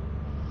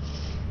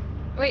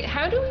 Wait,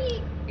 how do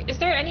we? Is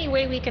there any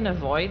way we can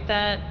avoid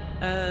that?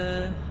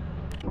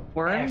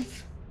 Worm?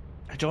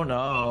 I don't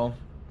know.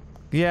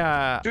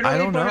 Yeah, Do you I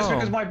know don't the bonus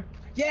because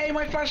know.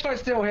 my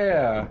flashlight's still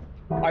here.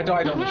 I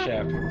died on the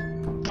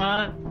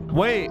ship.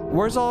 Wait,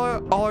 where's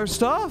all our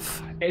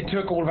stuff? It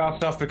took all of our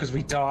stuff because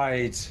we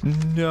died.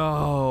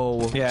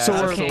 No. Yeah, So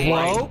we're okay.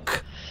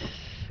 broke?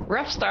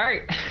 Rough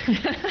start.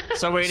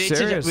 So we need to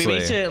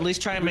Seriously. at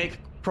least try and make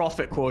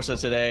profit quota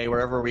today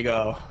wherever we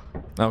go.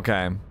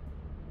 Okay.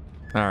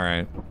 All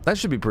right. That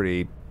should be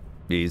pretty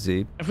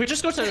easy. If we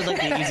just go to like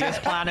the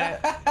easiest planet,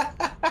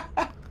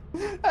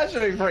 That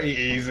should be pretty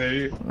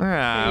easy.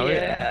 Yeah,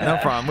 Yeah. no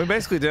problem. We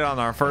basically did it on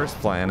our first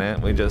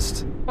planet. We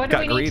just What do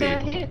got we need greedy. to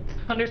hit?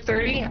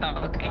 130?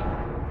 Oh, okay.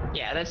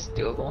 Yeah, that's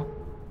doable.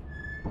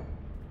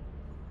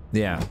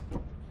 Yeah.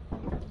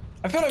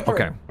 I feel like we're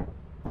Okay. at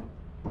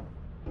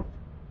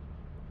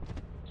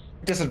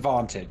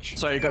disadvantage.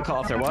 so you got cut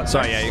off there. What?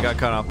 Sorry, yeah, you got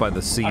cut off by the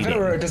I feel like we're at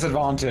seeding. a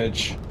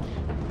disadvantage.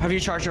 Have you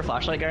charged your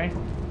flashlight, Gary?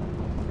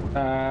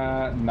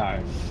 No.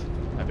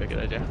 That'd be a good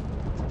idea.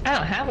 I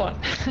don't have one.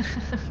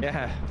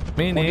 Yeah.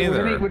 Me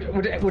neither.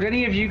 Would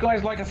any of you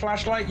guys like a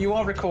flashlight? You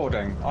are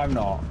recording. I'm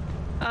not.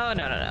 Oh,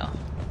 no.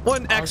 What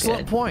an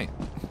excellent good. point.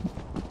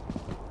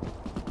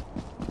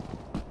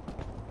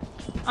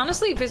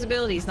 Honestly,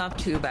 visibility is not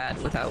too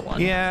bad without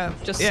one. Yeah,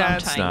 Just yeah,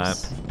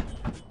 sometimes. it's not.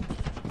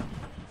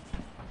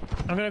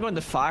 I'm gonna go in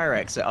the fire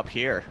exit up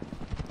here.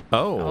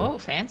 Oh, Oh,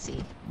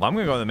 fancy. well, I'm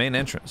gonna go to the main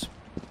entrance.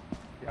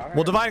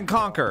 We'll divide and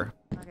conquer.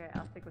 Okay,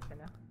 I'll stick with you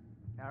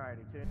now.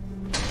 Alrighty.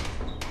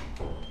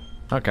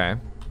 Okay.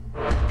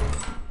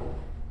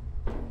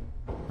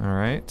 All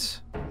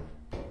right.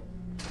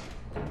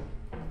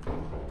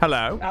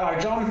 Hello. Hello,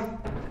 John.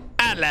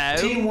 Hello.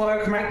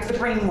 Teamwork makes the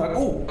dream work.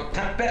 Oh,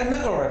 that better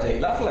metal already.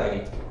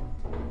 Lovely.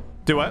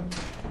 Do what?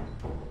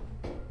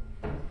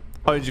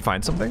 Oh, did you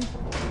find something?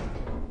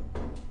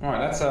 All right,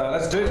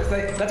 let's do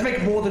it. Let's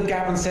make more than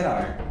Gavin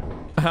Sinnoh.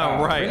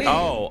 Oh, right. really?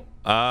 Oh,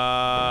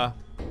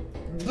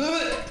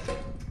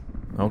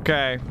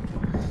 okay.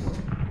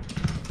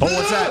 Oh,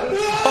 what's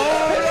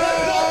that?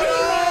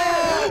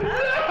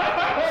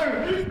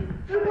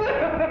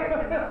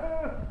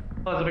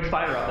 Oh, there's a big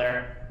spider up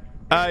there.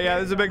 Yeah,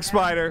 there's a big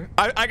spider.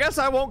 I guess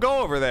I won't go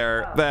over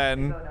there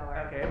then.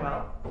 Okay,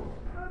 well.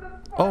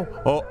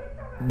 Oh,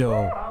 no.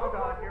 Oh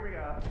god, here we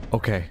go.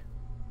 Okay.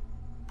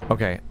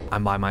 Okay,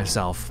 I'm by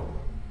myself.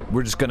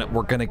 We're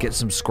gonna get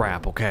some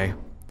scrap, okay?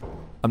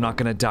 I'm not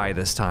gonna die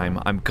this time.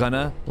 I'm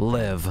gonna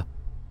live.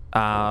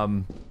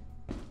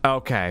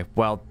 Okay,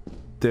 well,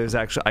 there's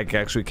actually, I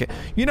actually can't.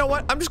 You know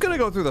what? I'm just gonna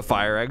go through the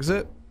fire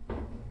exit.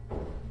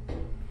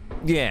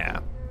 Yeah.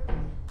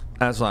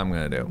 That's what I'm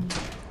gonna do.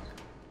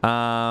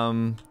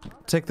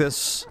 Take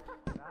this.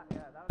 And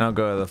I'll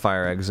go to the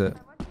fire exit.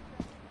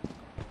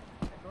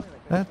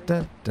 Da,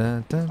 da, da,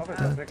 da,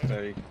 da,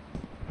 da.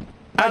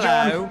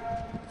 Hello.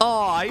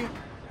 Hi.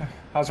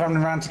 I was running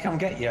around to come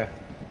get you.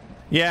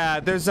 Yeah,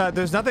 there's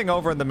nothing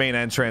over in the main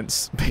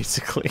entrance,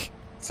 basically.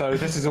 So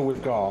this is all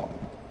we've got.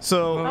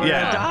 So Yeah.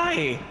 yeah.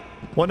 Die.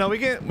 Well, no, we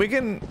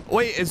can.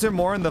 Wait, is there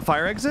more in the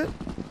fire exit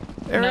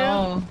area?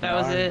 No, that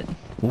was it.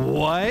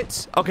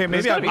 What? Okay,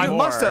 maybe gotta be I more.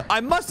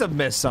 must have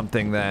missed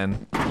something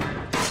then.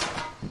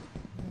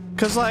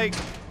 Cause like,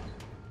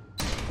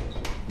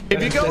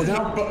 if you go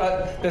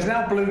There's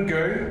now blue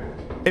goo.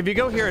 if you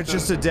go here, it's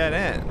just a dead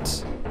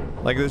end.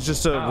 Like there's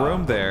just a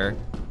room there,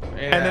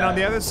 and then on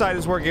the other side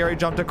is where Gary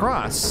jumped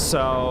across.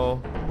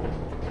 So,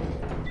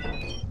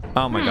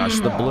 oh my gosh,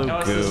 the blue Oh,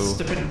 it's this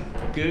goo. stupid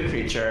goo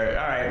creature.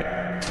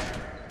 Alright.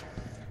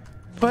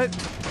 But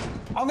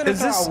I'm gonna Is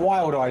throw this- out a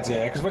wild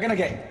idea because we're gonna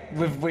get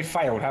we've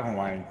failed, haven't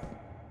we?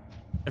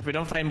 If we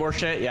don't find more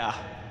shit, yeah.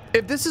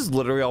 if this is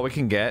literally all we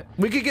can get,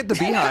 we could get the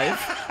beehive.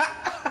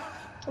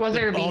 Was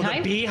there a Oh, the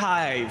beehive?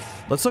 beehive.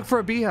 Let's look for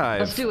a beehive.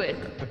 Let's do it.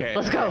 Okay.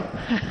 Let's go.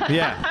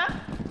 Yeah.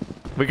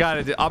 We got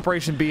it.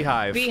 Operation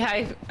Beehive.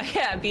 Beehive.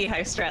 Yeah,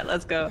 beehive strat.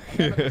 Let's go.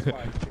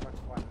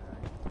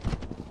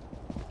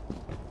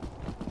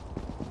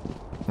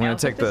 I'm gonna I'll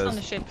take put this this. on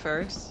the ship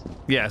first.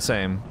 Yeah,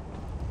 same.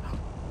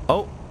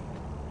 Oh.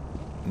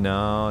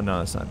 No,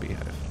 that's not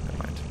Beehive.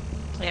 Never mind.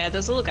 Yeah,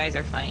 those little guys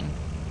are fine.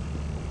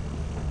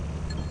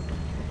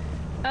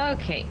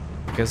 Okay.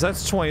 Because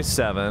that's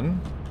 27.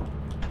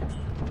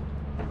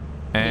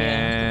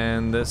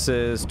 And this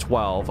is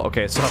 12.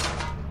 Okay, so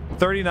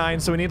 39.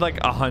 So we need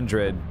like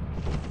 100.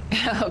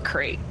 Oh,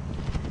 great.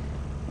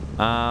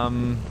 I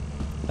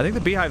think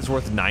the Beehive's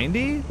worth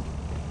 90.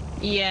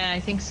 Yeah, I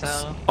think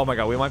so. Oh my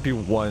god, we might be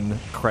 1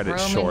 credit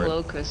Roaming short.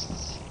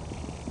 locusts.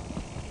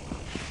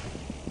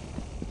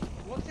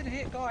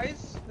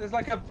 Guys, there's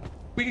like a...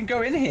 We can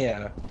go in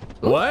here.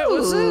 What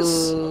was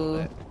this?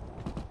 Ooh.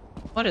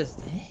 What is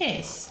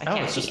this? I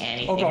can't see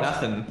anything. Oh, God.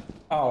 Nothing.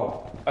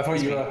 Oh, I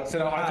thought you were... So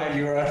no, I thought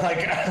you were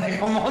like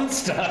a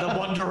monster. The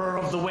wanderer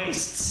of the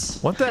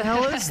wastes. What the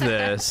hell is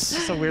this?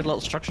 It's a weird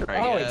little structure, I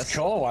Oh, guess. it's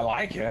cool. I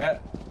like it.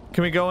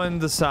 Can we go in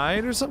the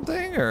side or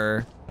something,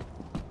 or?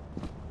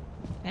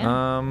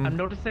 I'm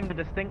noticing a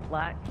distinct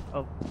lack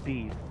of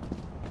bees.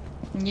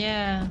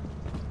 Yeah.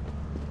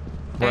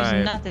 There's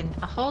Right. nothing.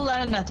 A whole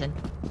lot of nothing.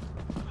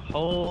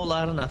 Whole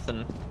lot of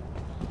nothing.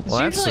 Well,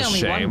 There's that's usually a only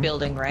shame. one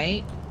building,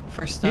 right?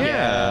 For stuff.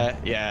 Yeah.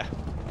 Yeah.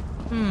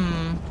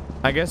 Hmm.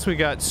 I guess we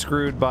got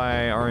screwed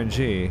by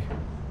RNG.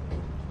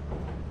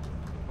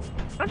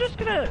 I'm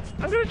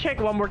gonna check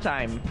one more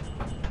time.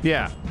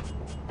 Yeah.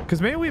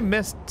 Because maybe we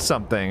missed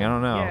something. I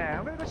don't know. Yeah,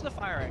 I'm gonna go to the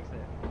fire exit.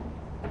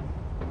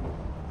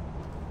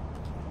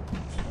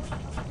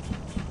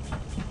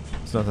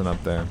 There's nothing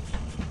up there.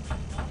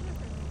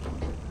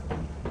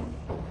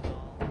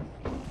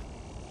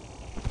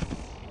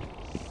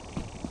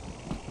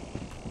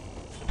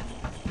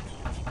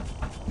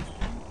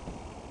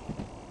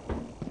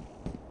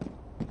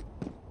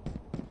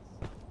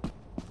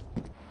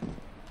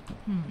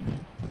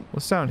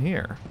 What's down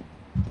here?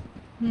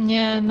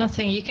 Yeah,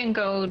 nothing. You can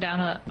go down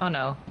a... Oh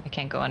no, I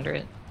can't go under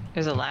it.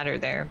 There's a ladder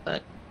there,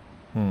 but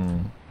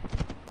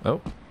Oh.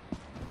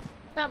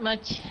 not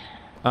much.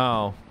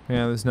 Oh.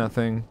 Yeah, there's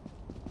nothing.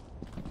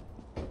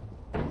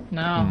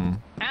 No.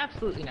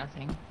 Absolutely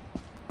nothing.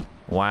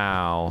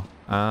 Wow.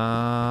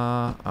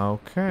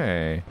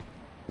 Okay.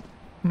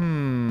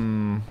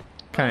 Kind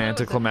of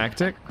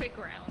anticlimactic. Quick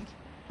round.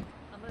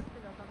 Unless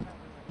it doesn't matter.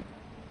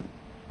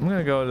 I'm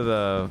gonna go to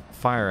the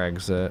fire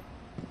exit.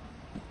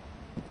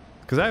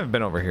 Because I haven't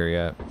been over here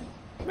yet.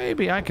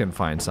 Maybe I can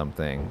find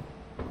something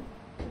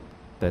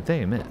that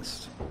they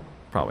missed.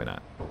 Probably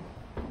not.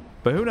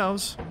 But who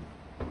knows?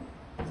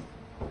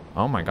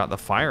 Oh my god, the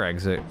fire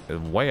exit is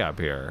way up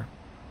here.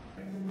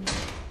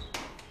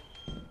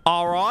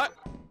 Alright.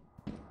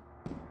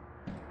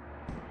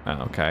 Oh,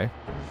 okay.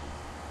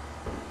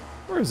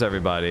 Where's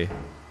everybody?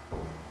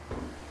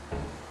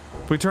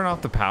 If we turn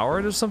off the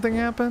power, does something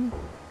happen?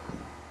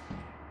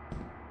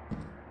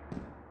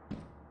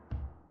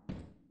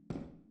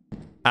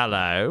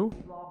 Hello?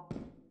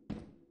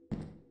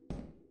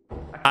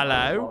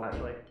 Hello?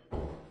 Actually.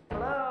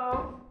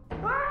 Hello?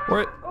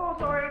 Where? Oh,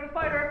 sorry, the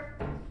spider.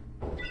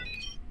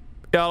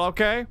 Y'all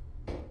okay?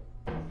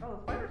 Oh,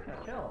 the spider's kind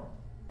of chill.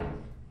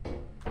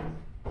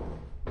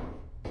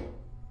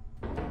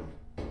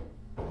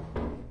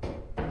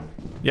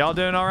 Y'all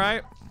doing all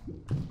right?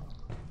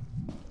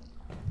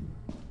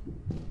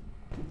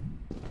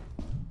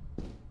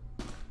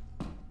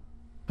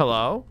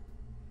 Hello?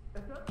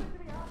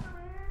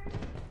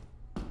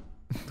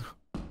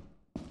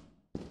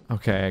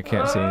 Okay, I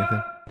can't see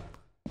anything.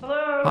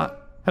 Hello?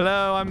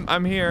 Hello,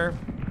 I'm here.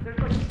 There's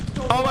like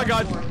so Oh my much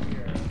god. more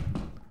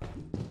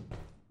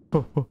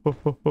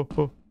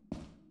here.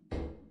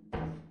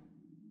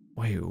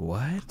 Wait,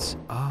 what?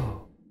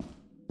 Oh.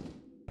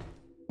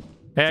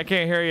 Hey, I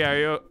can't hear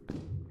you.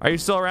 Are you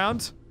still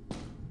around?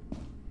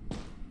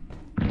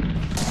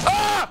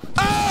 Ah!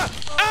 Ah!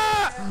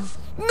 Ah!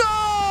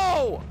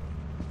 No!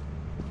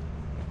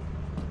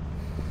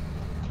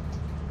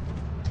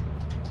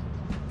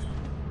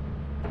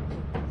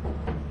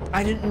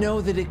 I didn't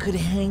know that it could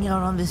hang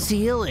out on the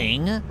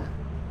ceiling.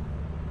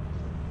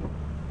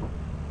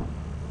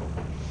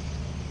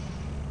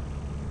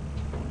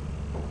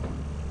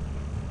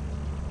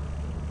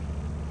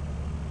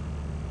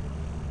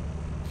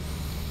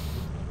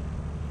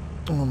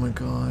 Oh my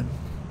god.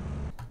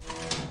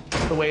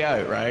 The way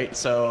out, right?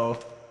 So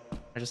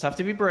I just have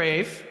to be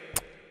brave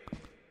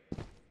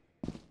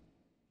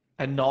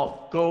and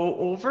not go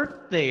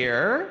over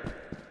there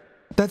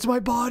That's my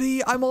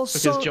body. I'm all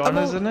because John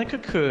is in a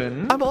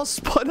cocoon. I'm all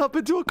spun up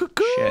into a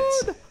cocoon.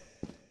 Shit.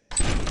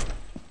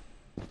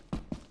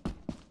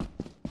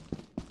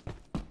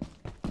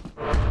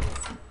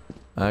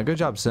 Good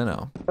job,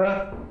 Sinnoh.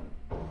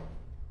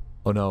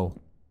 Oh no.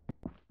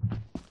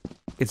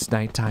 It's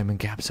nighttime and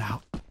Gap's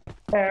out.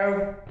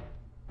 Hello.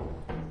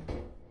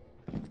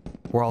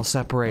 We're all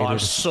separated. Oh, I'm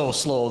so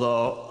slow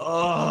though.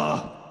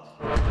 Ugh.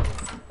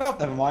 Oh,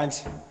 never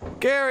mind.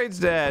 Gary's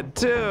dead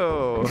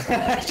too.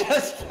 I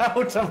just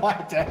fell to my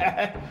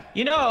death.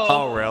 You know,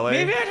 Oh, really?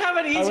 maybe I'd have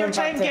an easier went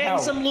back time to getting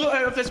help. some loot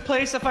out of this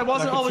place if I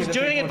wasn't always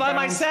doing it by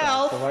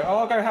myself. So I was like, oh,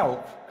 I'll go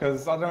help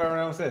because I don't know where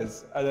everyone else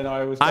is. And then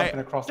I was jumping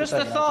across Just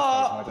the a thing and I just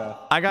fell thought. to my death.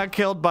 I got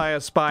killed by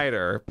a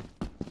spider.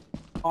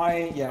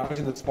 I was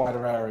in the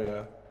spider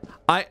area.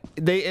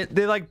 They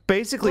like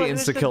basically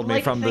insta killed me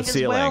from the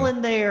ceiling. Well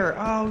in there.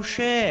 Oh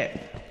shit.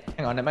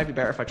 Hang on, it might be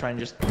better if I try and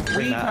just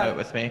bring that out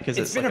with me because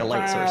it's like been a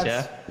light source,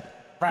 yeah.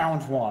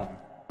 Round one.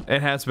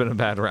 It has been a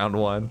bad round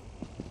one.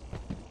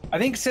 I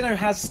think Sinnoh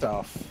has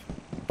stuff.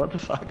 What the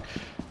fuck?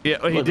 Yeah,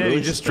 well, he Look, did. He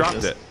really just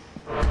dropped suspicious.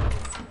 it.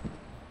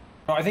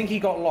 No, I think he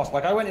got lost.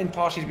 Like I went in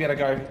partially to be able to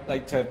go,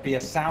 like to be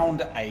a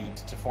sound aid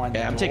to find.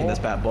 Yeah, the I'm door. taking this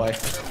bad boy.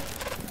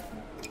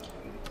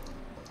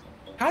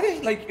 How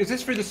did like? Is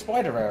this through the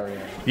spider area?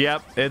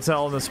 Yep, it's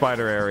all in the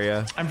spider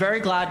area. I'm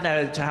very glad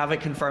now to have it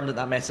confirmed that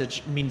that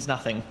message means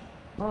nothing.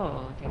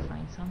 Oh, did I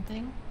find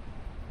something?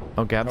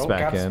 Oh, Gab's Oh,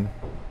 back Gab's- in.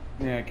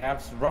 Yeah,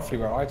 Gab's roughly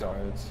where I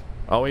died.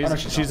 Oh, no,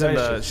 she's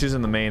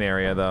in the main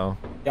area though.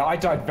 Yeah, I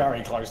died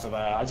very close to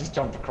there. I just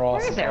jumped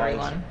across. Where is and died.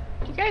 everyone?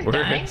 Did you guys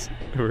die?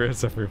 Where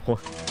is everyone?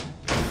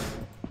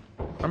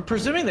 I'm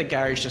presuming that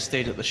Gary's just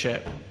stayed at the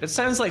ship. It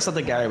sounds like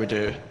something Gary would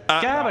do.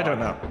 Gab, I don't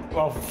know.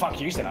 Well,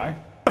 fuck you, said I.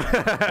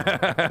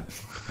 The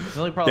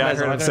only problem Yeah, I is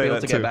heard I'm him not going to say be able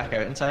that to too. get back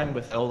out in time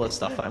with all the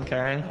stuff that I'm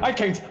carrying. I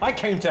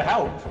came to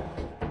help.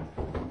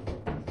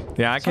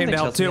 Yeah, I came Something to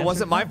help tells me too. It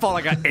wasn't my fault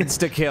I got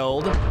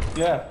insta-killed.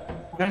 Yeah.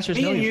 Answer's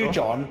Me no, and you you, fool.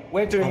 John,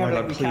 we're doing Oh my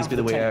everything god, we please can be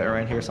the for way out team.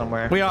 around here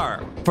somewhere. We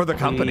are. For the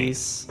company.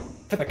 Please.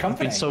 For the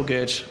company. Been so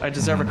good. I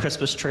deserve a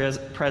Christmas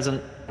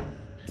present.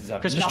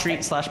 Christmas Nothing.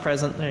 treat slash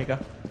present. There you go.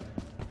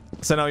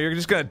 So no, you're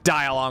just gonna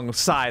die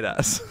alongside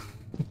us.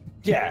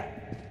 Yeah.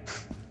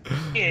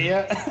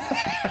 Yeah.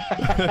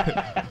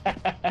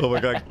 Oh my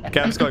god,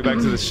 Gab's going back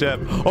to the ship.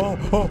 Oh,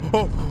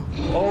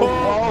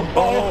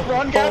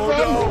 Run, Gab, run!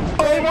 no.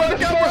 Oh my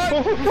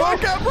god, run!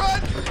 Gab,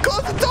 run!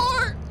 Close the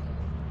door!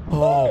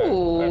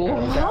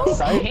 Oh,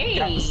 Safe.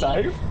 okay.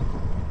 Safe.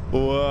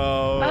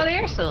 Whoa. Oh,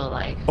 they're still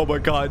alive. Oh my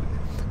god.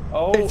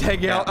 Oh, It's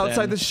hanging out Captain.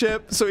 outside the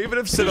ship, so even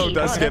if Sinnoh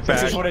does get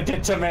This back, is what it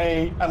did to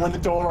me, and when the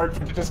door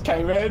opened, it just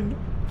came in.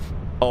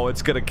 oh,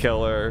 it's gonna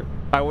kill her.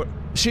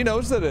 She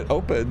knows that it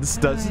opens,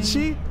 doesn't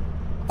she?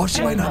 Oh,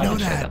 she might not know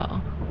that.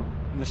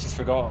 And she's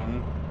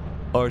forgotten.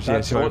 Oh,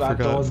 yeah, she might have that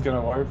door's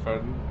forgotten. gonna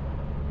open.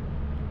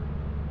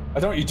 I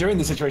don't know what you do in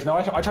this situation. No,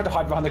 I tried to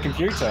hide behind the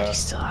computer. He's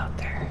still out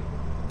there.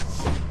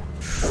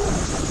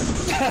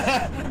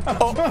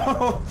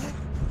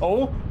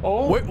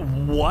 Oh. Wait,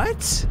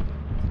 what?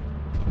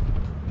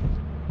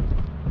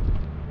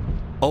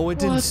 Oh, it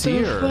didn't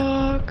see her.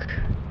 Fuck?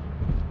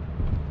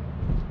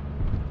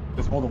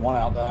 There's more than one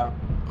out there.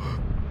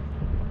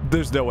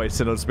 There's no way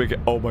Sinnoh's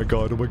making. Oh my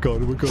god, oh my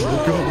god, oh my god, oh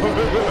my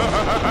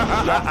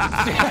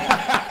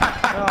god.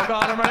 Oh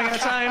god, I'm running out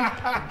of time.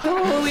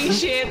 Holy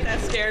shit, that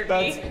scared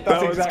me. That's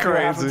That was exactly what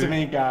happened crazy. to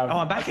me, Gab. Oh,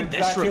 I'm back in this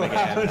Exactly room what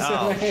again. happened to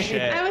Oh me.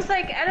 shit. I was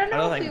like, I don't know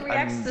don't if he think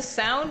reacts I'm- to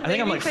sound. I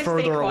think I'm maybe like if I stay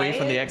further away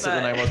from the quiet, exit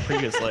than I but- was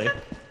previously.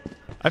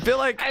 I feel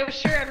like I was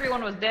sure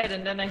everyone was dead,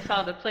 and then I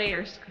saw the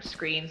player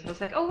screens. I was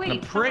like, oh wait.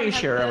 I'm pretty someone has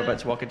sure I'm the- about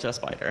to walk into a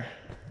spider.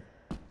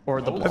 Or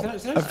the Oh, blob. I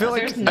feel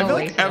like There's no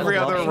way every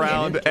Sinnoh's other walking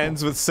round in.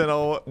 ends with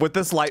Sinnoh with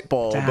this light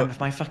bulb Damn, if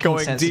my fucking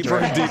going sense deeper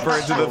is and right. deeper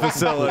into the Holy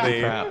facility,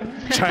 crap.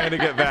 trying to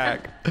get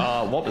back.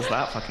 What was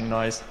that fucking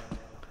noise?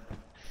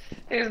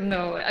 There's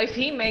no. If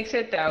he makes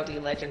it, that would be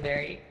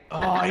legendary. Oh,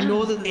 I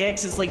know that the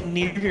exit's like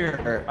near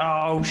here.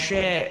 Oh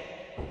shit.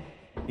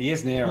 He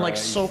is near. I'm like her.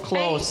 so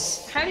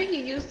close. Hey, how do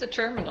you use the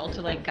terminal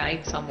to like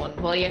guide someone?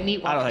 Well, you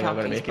need I don't think I'm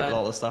gonna walkie-talkies, make it with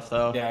all but this stuff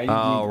though. Yeah.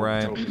 Oh,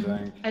 right.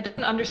 I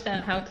didn't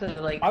understand how to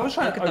like I was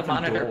trying look to at the open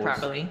monitor doors.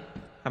 properly.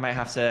 I might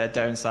have to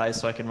downsize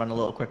so I can run a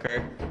little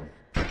quicker.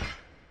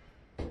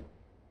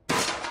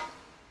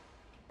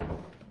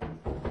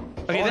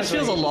 Okay, this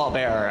feels a lot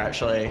better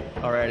actually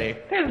already.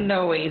 There's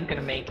no way he's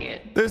gonna make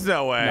it. There's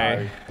no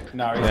way.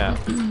 No. Yeah.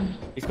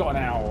 He's got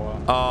an hour.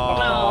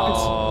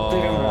 Oh.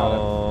 Think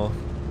about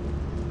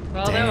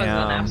Well, that was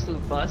Damn. an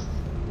absolute bust.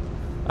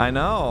 I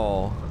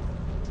know.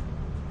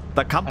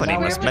 The company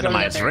And now must we're in the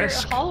minimize other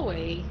risk.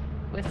 hallway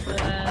with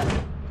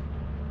the.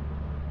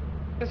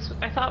 'Cause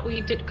I thought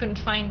we couldn't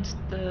find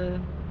the.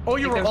 Oh,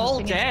 you like, were there was all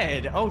something-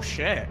 dead. Oh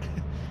shit.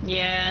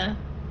 Yeah.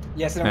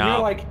 Yes, and Yeah. we were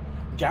like,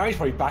 Gary's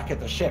probably back at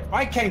the ship.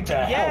 I came to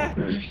Yeah.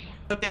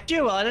 help. Did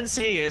you? Well, I didn't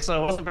see you,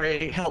 so it wasn't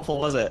very helpful,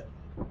 was it?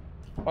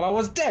 Well, I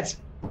was dead.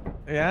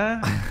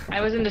 Yeah. I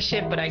was in the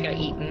ship, but I got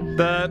eaten.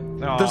 The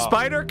Aw.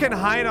 spider can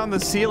hide on the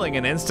ceiling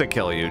and insta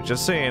kill you,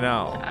 just so you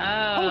know.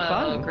 Oh,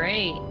 fun.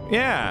 great.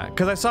 Yeah,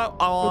 because I saw it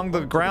along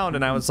the ground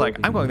and I was like,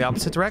 I'm going the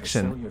opposite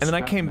direction. And then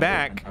I came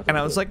back and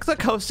I was like, the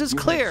coast is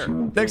clear.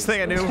 Next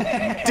thing I knew,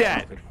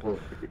 dead.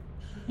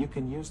 You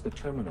can use the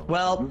terminal.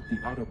 Well, to route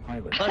the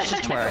autopilot. Let's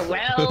just twerk.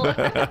 Well.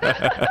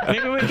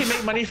 Maybe we can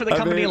make money for the I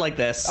company mean- like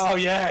this. Oh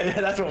yeah,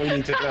 that's what we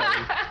need to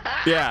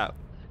do. Yeah,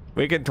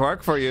 we can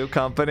twerk for you,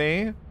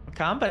 company.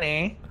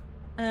 Company.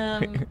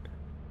 Did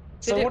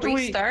So it what do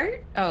we-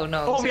 restart? Oh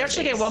no. Oh, we zero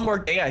actually get days. one more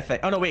day, I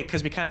think. Oh no, wait,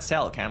 because we can't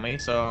sell it, can we?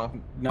 So.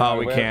 Oh,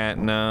 we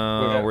can't.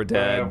 No, we're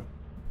dead.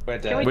 We're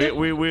Can dead.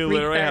 We literally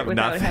restart have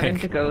without having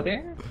to nothing. go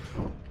there?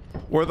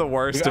 We're the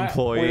worst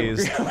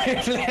employees.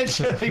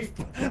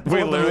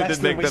 We literally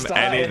didn't make them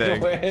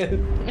anything.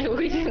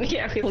 We didn't.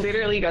 Yeah, we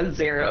literally got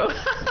zero.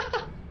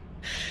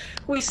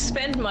 We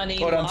spend money,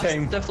 Well done, lost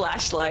team. the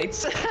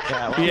flashlights.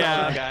 Yeah, well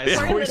Yeah, done, guys. yeah,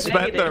 We're we in the spent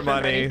their negative from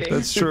money. anything.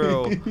 That's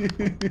true.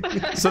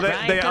 So they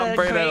Right,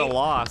 upgraded at a great.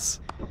 loss.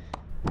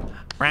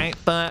 Right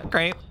foot,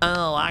 grape.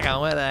 Oh, I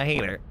go with a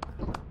heater.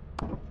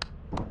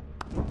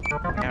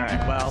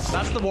 Alright, well,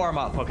 that's the warm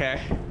up, okay?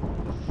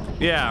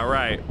 Yeah,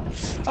 right.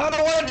 I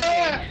don't want to do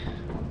it.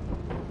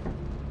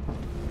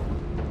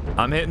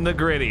 I'm hitting the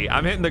gritty.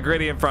 I'm hitting the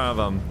gritty in front of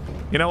them.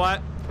 You know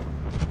what?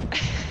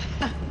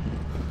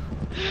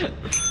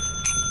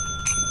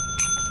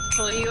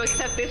 Will you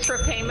accept this for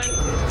payment?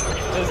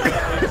 There we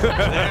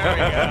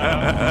go.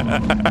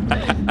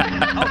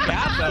 Oh,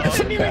 yeah, though.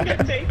 Didn't even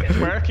get taken.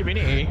 We're a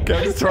community.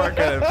 Go just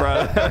twerking in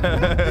front.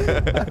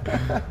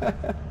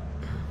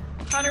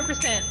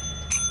 100%.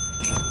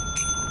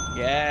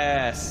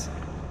 Yes.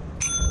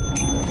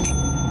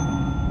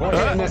 We're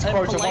hitting this And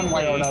quota one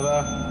way or politely.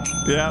 another.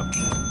 Yep.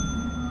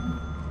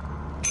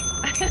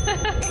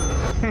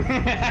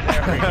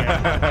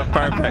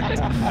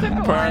 Perfect.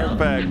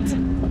 Perfect.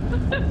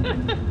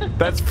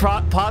 That's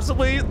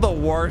possibly the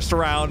worst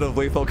round of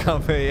Lethal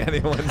Company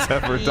anyone's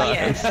ever done.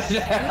 Yes.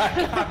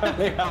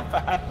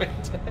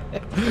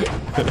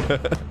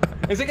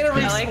 Is it gonna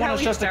I like respawn how us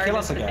we just to kill started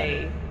us again?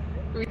 today.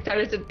 We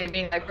started today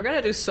being like, we're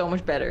gonna do so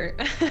much better.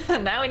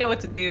 Now we know what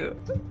to do.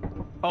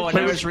 Oh, and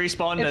now it's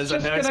respawned us,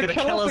 and just now it's gonna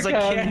gonna kill us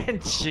again.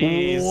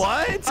 Jeez.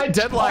 What? I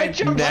Deadline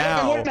jumped so I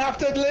now. wouldn't have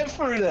to live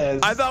through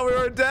this. I thought we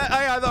were dead.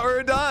 I thought we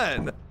were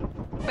done.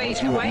 Wait,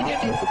 why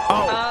did you?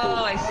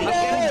 Oh, I see. I'm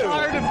getting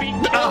tired of being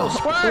killed. Oh,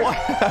 Twerk. what?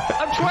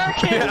 I'm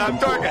twerking. Yeah, I'm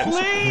twerking.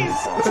 Please.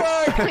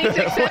 Please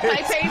accept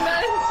my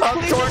payment. I'm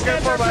twerking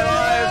for my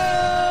life.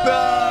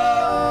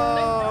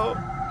 No.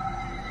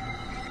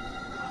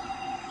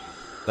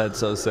 That's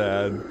so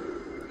sad.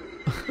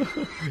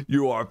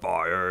 You are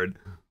fired.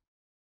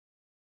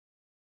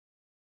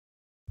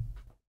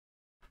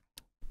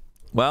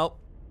 Well,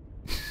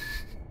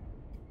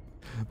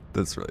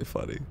 that's really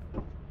funny.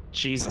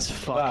 Jesus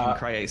fucking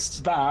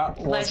Christ. That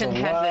was Legend the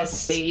has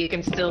worst. this. You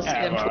can still see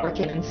them ever.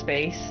 twerking in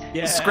space.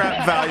 Yeah.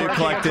 Scrap value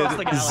Twerking across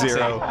the collected galaxy.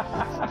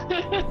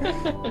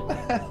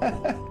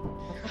 0.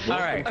 All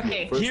right.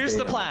 Okay, First here's day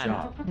the of plan.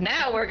 job.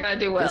 now we're gonna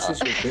do well.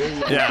 This is your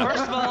very Yeah.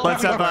 First of all,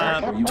 Let's have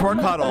a twerk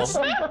huddle.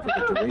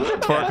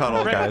 Twerk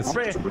huddle, guys.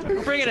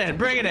 Bring it in.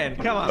 Bring it in.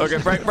 Come on. Okay,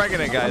 bring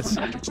it in, guys.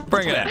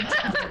 Bring it in.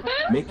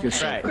 Make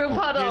yourself Right. Group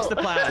huddle. Here's the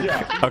plan.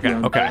 Okay,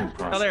 okay.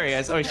 Oh, there he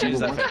is. Oh, he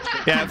shoots that.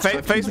 Yeah,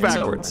 face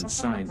backwards.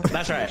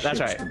 That's right, that's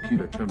right.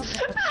 Computer terminal.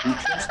 We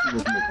trust you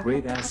will be a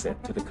great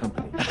asset to the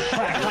company.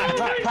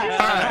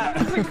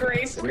 That's a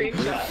great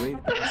screenshot.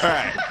 All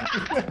right.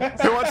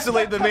 Who wants to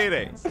lead the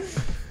meeting?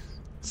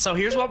 So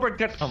here's what we're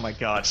gonna. Oh my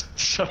god.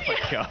 Oh my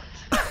god.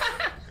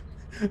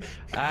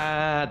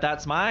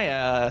 That's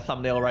my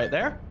thumbnail right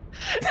there.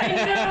 I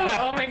know.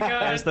 Oh my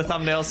god. There's the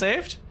thumbnail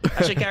saved.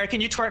 Actually, Gary,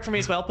 can you twerk for me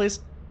as well,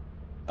 please?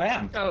 I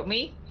am. Oh,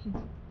 me?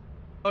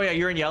 Oh yeah,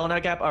 you're in yellow now,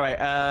 Gap. All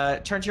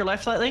right. Turn to your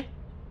left slightly.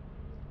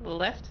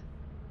 Left?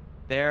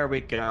 There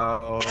we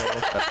go.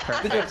 That's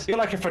perfect. You're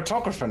like a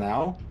photographer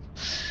now.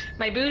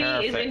 My booty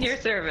is in Perfect. your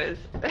service.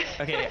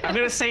 Okay, I'm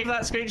gonna save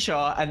that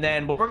screenshot, and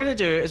then what we're gonna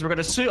do is we're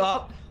gonna suit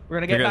up. We're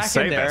gonna get You're gonna back in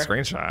save there, that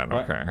screenshot.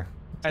 Okay.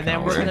 and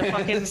then we're gonna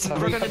fucking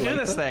we're gonna do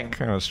this thing.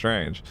 Kind of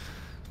strange.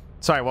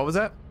 Sorry, what was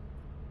that?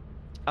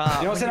 You know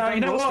When what's you're in- done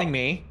you know what? roasting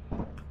me.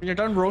 When you're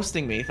done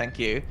roasting me, thank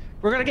you.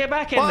 We're gonna get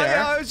back in Well, there.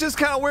 yeah, it was just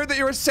kind of weird that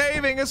you were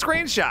saving a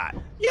screenshot.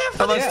 Yeah,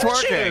 for Of the us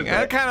twerking. YouTube.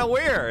 That's kind of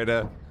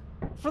weird.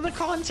 For the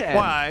content.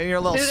 Why? Your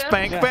little Do that?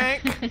 spank Yeah.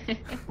 bank?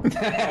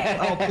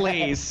 Oh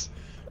please.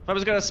 If I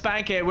was gonna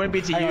spank it, it wouldn't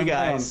be to Hang you on, hang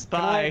on. guys.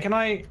 Bye. Can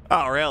I?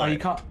 Oh, Oh, really? you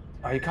can't.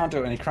 Oh, you can't do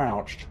it when you're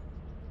crouched.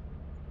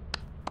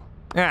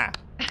 Yeah.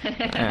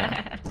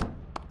 Yeah,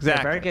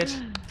 Exactly. very good.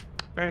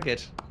 Very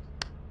good.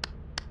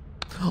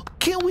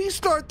 Can we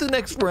start the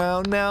next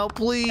round now, I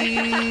please?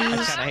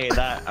 kinda hate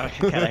that. I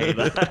kinda hate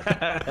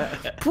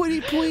that.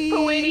 Pretty please.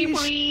 Waiting,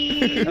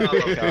 please.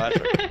 Oh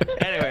god.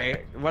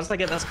 Anyway, once I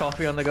get this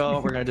coffee on the go,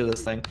 we're gonna do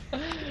this thing.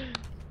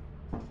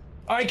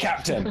 Aye,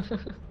 Captain.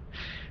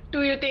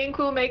 Do you think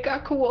we'll make a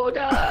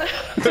quota?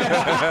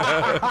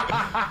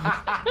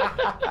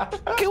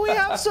 Can we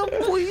have some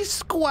please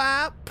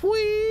squat,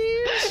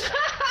 please?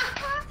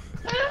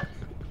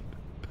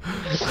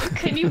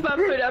 Can you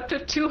bump it up to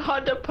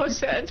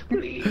 200%,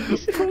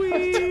 please?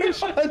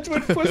 Please.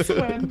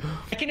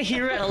 I can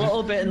hear it a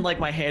little bit in like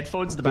my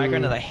headphones in the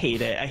background, and I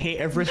hate it. I hate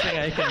everything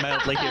I can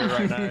mildly hear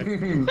right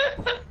now.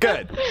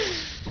 Good.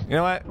 You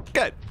know what?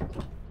 Good.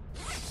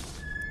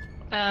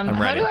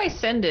 How ready. do I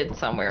send it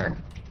somewhere?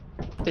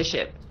 The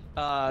ship.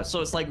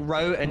 So it's like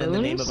route and in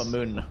the name of a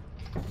moon.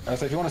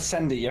 So if you want to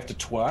send it, you have to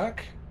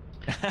twerk.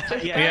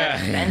 Yeah.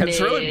 Send It's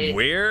really it.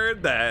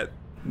 weird that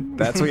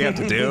that's what you have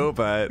to do,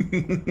 but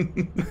it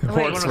Wait, works for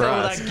wanna throw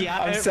us. that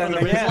gap I'm out for the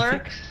sending it.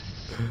 Rizzler?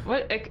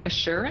 What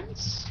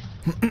assurance?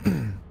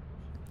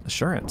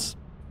 Assurance.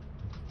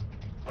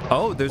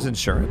 Oh, there's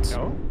insurance.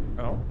 Oh.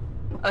 Oh.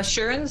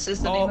 Assurance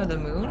is the name of the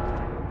moon.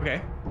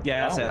 Okay.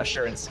 Yeah, that's Oh. it.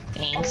 Assurance.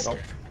 Thanks. Do you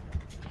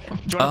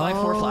want to buy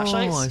 4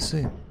 flashlights? Oh, I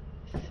see.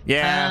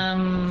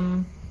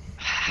 Yeah.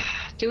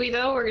 Do we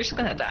though? We're just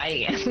gonna die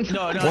again.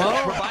 No, no,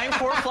 What? we're buying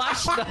 4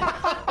 flashlights.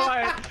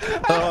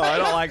 Oh, I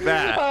don't like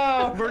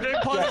that. We're doing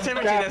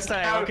positivity this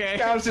time, okay?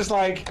 Gav's just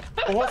like,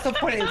 well, what's the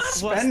point in the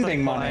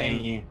spending point?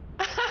 money?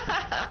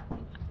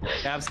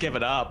 Gab's give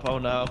it up. Oh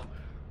no.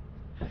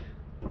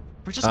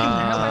 We're just I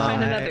gonna hope I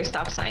find die. another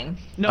stop sign.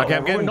 No, Okay,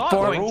 I'm we're getting not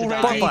four- going to four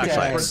die.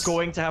 flashlights. We're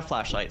going to have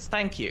flashlights.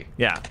 Thank you.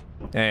 Yeah.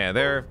 Yeah,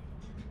 they're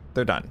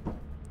done.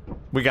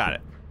 We got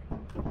it.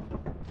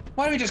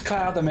 Why don't we just cut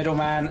out the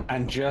middleman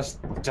and just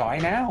die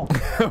now?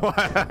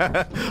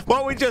 Why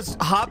don't we just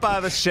hop out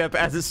of the ship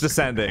as it's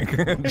descending?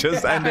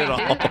 Just end it Did all.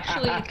 it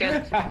actually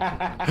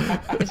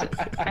get... Is it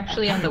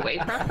actually on the way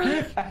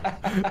properly?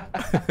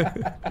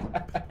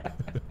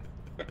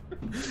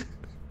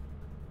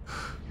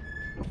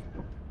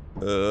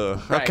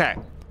 Right. Okay,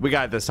 we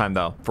got it this time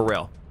though, for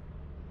real.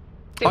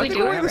 Did I we think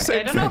do we're doing the it? same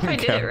I don't know if I thing,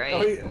 did Kev. it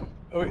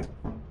right.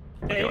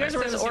 Yeah, you guys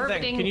are It the says same thing.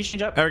 orbiting. Can you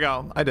change up? There we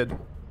go. I did.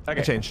 I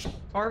Okay. changed.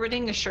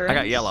 Orbiting assurance. I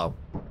got yellow.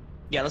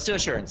 Yeah, let's do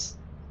assurance.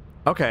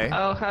 Okay.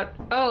 Oh, how...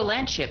 Oh,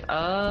 land ship.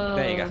 Oh.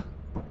 There you go.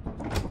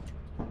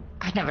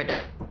 I never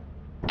did.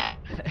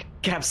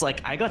 Gab's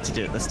like, I got to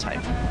do it this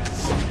time.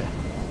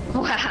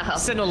 Wow.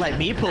 Sin'll let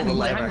me pull the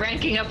lever. I'm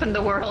ranking up in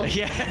the world.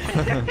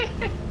 Yeah.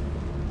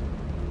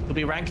 You'll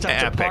be ranked up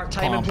Epic to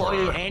part-time bumper.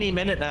 employee any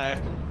minute now.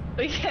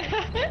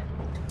 Yeah.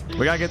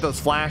 We gotta get those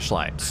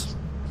flashlights.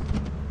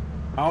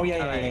 Oh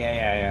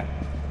yeah.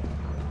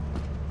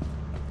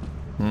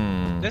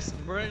 This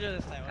we're gonna do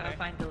this time. Gotta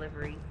find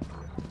delivery.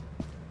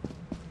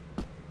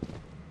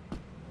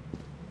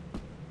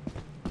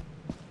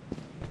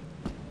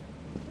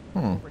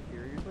 Over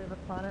here, usually the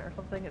planet or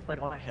something. It's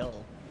like on a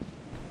hill.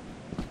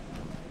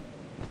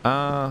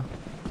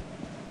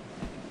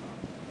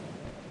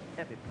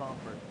 Epic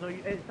conference. So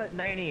it's at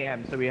 9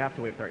 a.m. So we have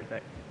to wait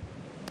 36.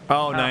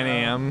 Oh, 9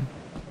 a.m.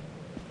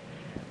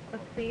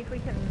 Let's see if we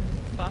can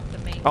spot the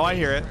main. Oh, I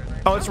hear it.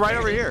 Oh, it's right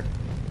over here.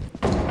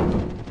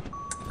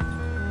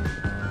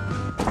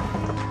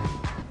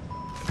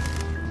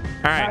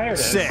 All There right, it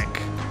is. sick.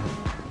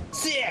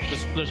 Sick.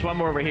 There's one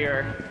more over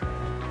here.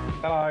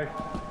 Hello.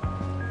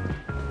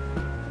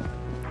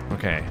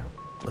 Okay,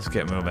 let's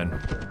get moving.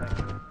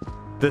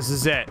 This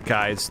is it,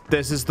 guys.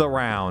 This is the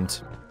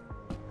round.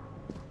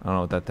 I don't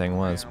know what that thing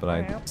was, but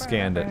I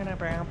scanned it.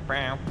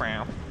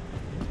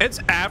 It's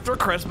after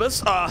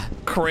Christmas.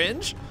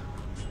 Cringe.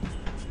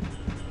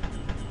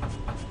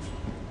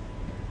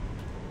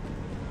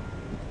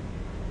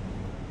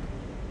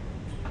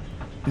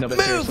 No, but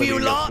Move, seriously, you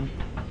we lot! Move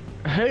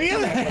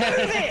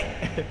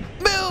it!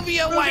 Move,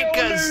 you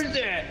wankers! Lose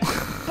it!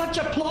 Bunch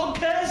of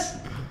plonkers!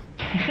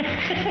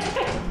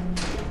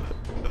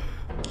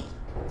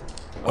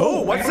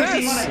 Oh, what's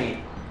Equity this?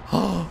 money.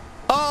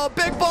 Oh,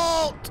 big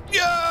bolt!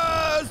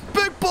 Yes!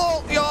 Big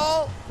bolt,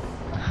 y'all!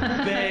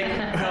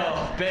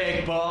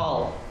 Big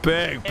ball.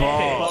 Big Epic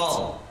bolt.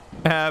 ball.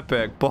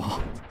 Epic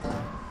bolt.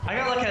 I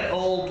got like an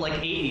old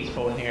 80s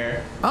phone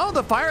here. Oh,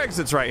 the fire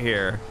exit's right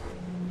here.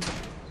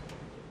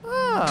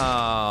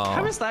 How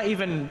Oh, is that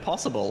even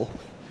possible?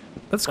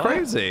 that's What?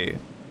 crazy.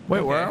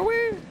 Wait, where are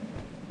we?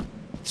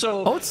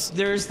 So Oh, it's-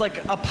 there's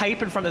like a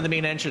pipe in front of the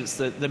main entrance.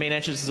 The main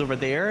entrance is over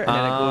there, and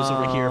then it goes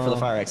over here for the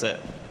fire exit.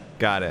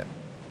 Got it.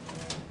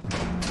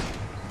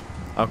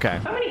 Okay.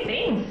 So many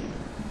things.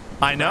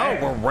 I know,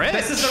 we're rich.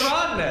 This is the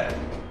run!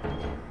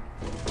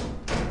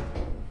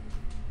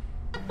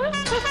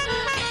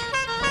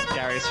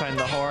 Gary's finding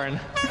the horn.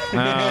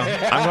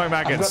 I'm going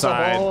back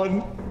inside.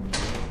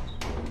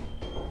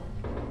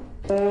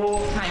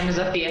 Time is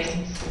of the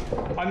essence.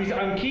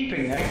 I'm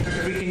keeping it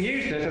because we can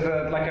use this as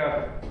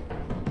a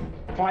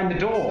find the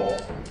door.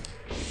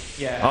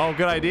 Yeah. Oh,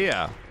 good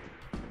idea.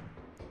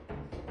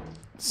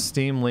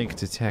 Steam leak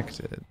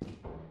detected.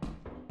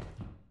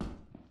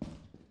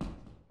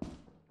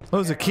 Oh,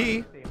 there's a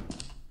key.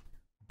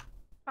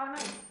 Oh,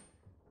 nice.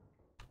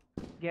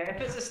 Yeah, if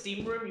it's a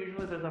steam room,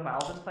 usually there's a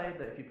valve inside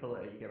that if you pull it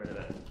out, you get rid of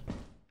it.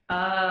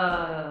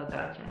 Oh,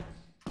 gotcha.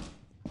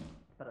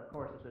 But of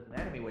course, if there's an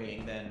enemy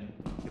waiting, then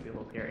it could be a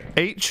little scary.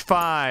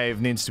 H5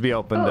 needs to be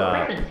opened Oh,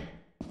 up. present.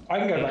 I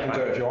can go back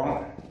into it if you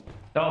want.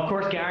 Oh, of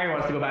course, Gary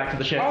wants to go back to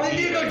the ship. Oh, then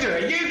you go do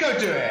it. You go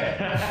do it.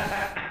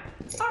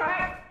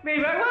 Alright,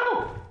 maybe I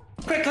will.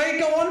 Quickly,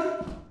 go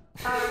on.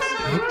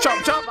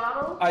 Chop, chop.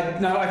 Bottles.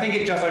 I think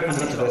it just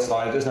opens up to this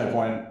side. There's no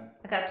point.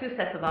 I got 2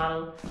 sets of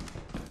bottles.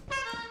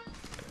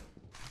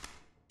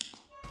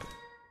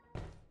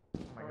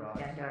 Oh my god.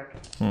 Yeah, dark.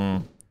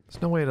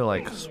 There's no way to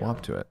like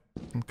swap to it.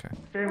 Okay.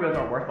 Steering wheels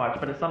aren't worth much,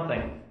 but it's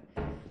something.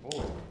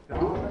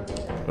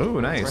 Ooh,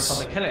 Or nice.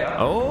 something. Hello.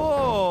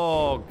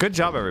 Oh, good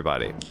job,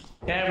 everybody.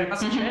 Yeah, we got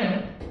some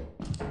shit.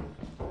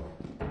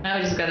 Now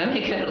we just gotta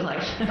make it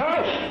like.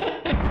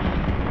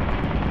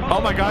 Oh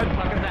my god. Look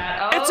at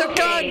that. It's a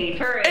Okay, gun!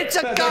 turret. It's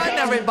a gun,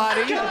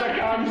 everybody! I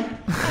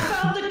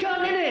found the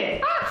gun in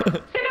it!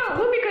 Sit down,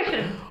 whoopee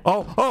cushion.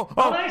 Oh,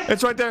 nice.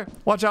 it's right there.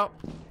 Watch out.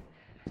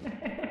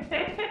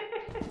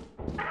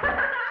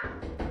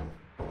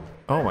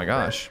 Oh my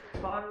gosh.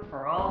 Fun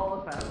for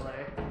all the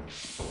family.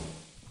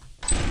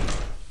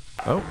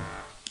 Oh,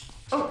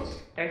 Oh,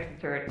 there's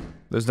the turret.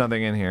 there's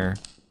nothing in here.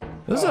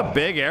 This is a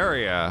big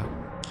area.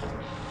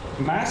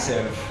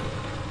 Massive.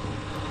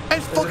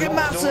 It's fucking door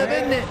massive, here?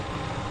 isn't it?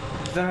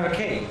 Does that have a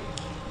key?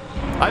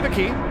 I have a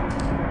key.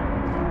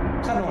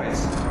 What's that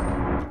noise?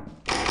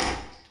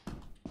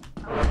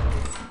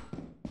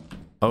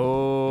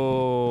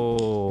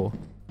 Oh.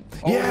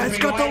 Yeah, it's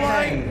big got the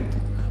light. thing.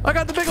 I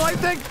got the big light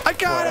thing. I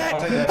got Right, I'll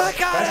take it. this. I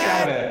got Let's get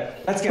out of it. here.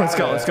 Let's get Let's out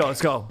go. of Let's here. go.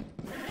 Let's go.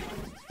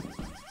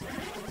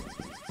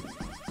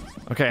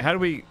 Okay, how do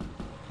we...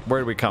 Where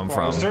do we come Well, it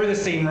from? was through the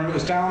steam room. It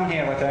was down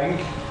here, I think.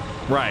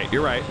 Right,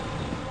 you're right.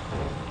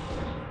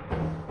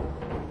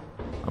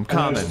 I'm And it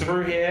coming. was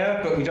through here,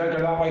 but we don't go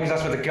that way because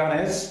that's where the gun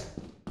is.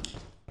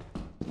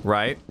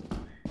 Right.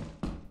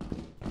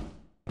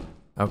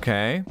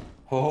 Okay.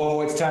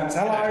 Oh, it's tense.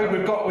 Hello, do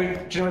you know where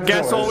the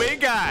Guess door what is? we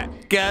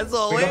got? Guess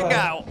what we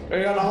got?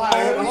 We got the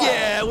light. Oh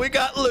yeah, we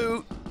got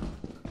loot.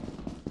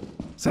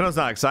 Seno's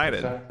not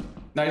excited. No,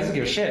 he doesn't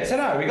give a shit. So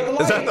no, we got the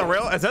light.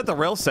 Is that the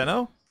real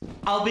Seno?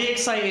 I'll be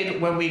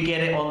excited when we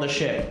get it on the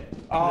ship.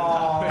 Oh,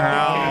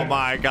 Oh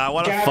my god,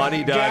 what a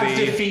funny Gav's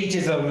duddy.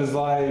 defeatism is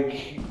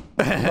like...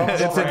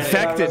 It's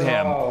infected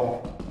him.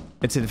 Oh.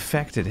 It's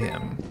infected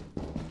him.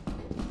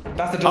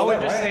 That's the door, Oh,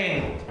 there, Just right?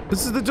 saying.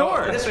 This is the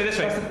door. This way, this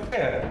way.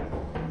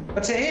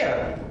 That's it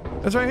here.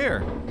 It's right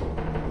here. Oh,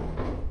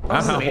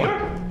 this is the Uh-huh.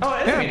 meter? Oh,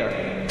 it is the meter.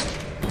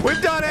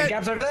 We've done Hey, it.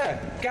 Gab's over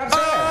there. Gab's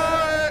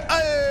there.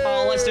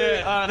 Oh, let's do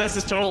it. This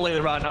is totally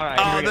the run. All right.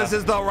 Oh, this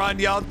is the run,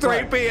 y'all.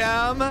 3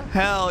 p.m.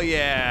 Hell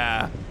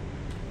yeah.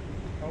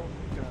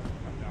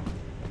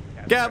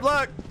 Gab,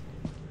 look.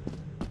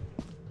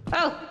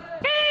 Oh,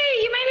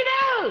 hey, you made it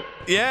out!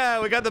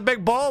 Yeah, we got the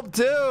big bulb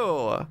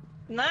too.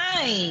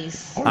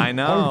 Nice. I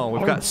know.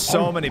 We've got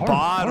so many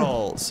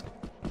bottles.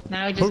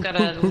 Now we just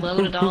gotta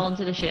load it all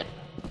into the ship.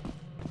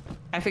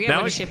 I forget Now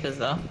what we- the ship is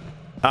though. think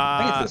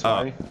it's this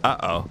way.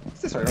 Uh-oh.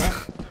 It's this way, right?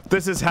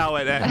 This is how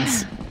it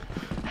ends.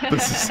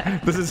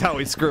 This is how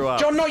we screw up.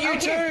 John, not you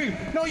too!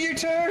 Not you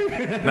too!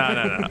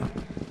 No.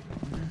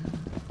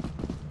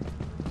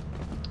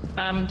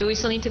 Do we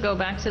still need to go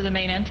back to the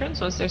main entrance?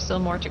 Was there still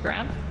more to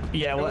grab?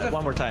 Yeah,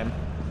 one more time.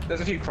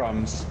 There's a few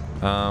crumbs.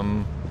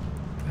 How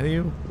do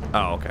you?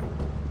 Oh, okay.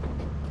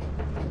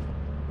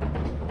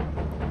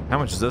 How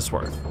much is this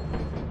worth?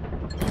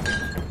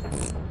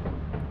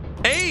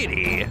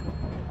 80?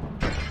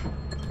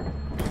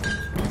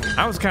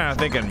 I was kind of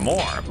thinking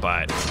more,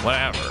 but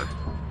whatever.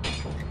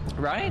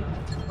 Right?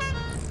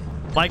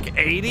 Like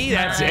 80?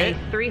 That's it?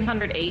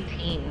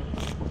 318.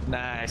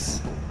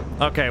 Nice.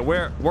 Okay,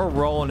 we're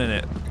rolling in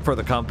it for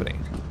the company.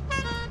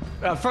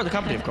 For the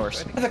company, of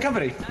course. The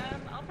company.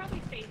 I'll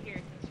probably stay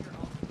here since you're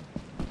all.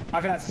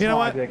 I think that's You know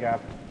smart what? idea,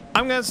 Gab.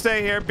 I'm gonna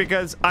stay here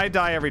because I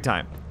die every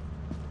time.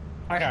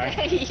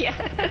 Okay.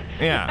 Yeah.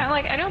 Yeah. I'm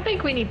like, I don't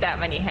think we need that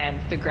many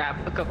hands to grab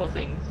a couple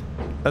things.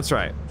 That's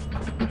right.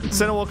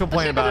 Cinna will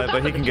complain about it,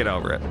 but he can get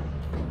over it.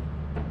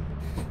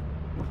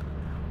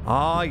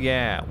 Oh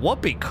yeah,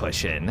 whoopee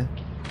cushion.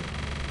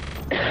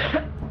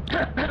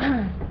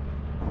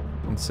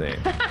 Let's see.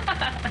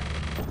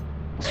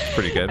 It's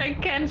pretty good. I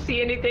can't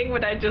see anything,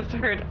 but I just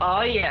heard,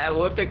 oh yeah,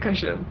 whoopee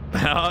cushion.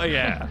 Oh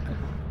yeah.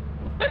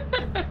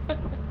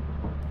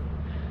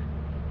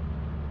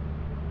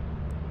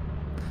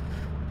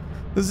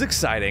 This is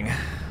exciting.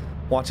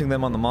 Watching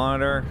them on the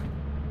monitor.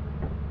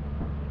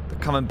 They're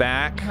coming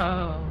back.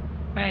 Oh,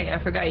 right, I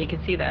forgot you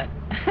can see that.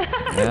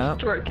 Yeah.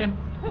 It's working.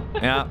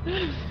 Yeah.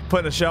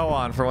 Putting a show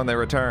on for when they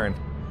return.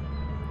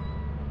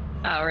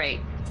 All right,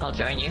 I'll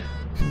join you.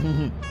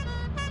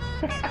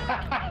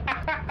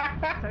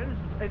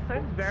 It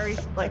sounds very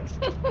like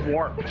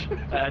warped.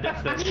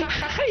 Distance.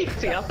 You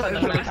see us on the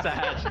It's really map.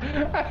 sad.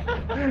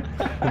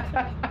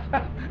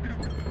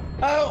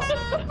 Oh!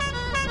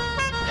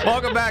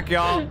 Welcome back,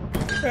 y'all.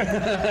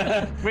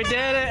 We did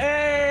it!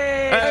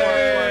 Hey!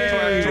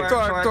 Hey! Twerk,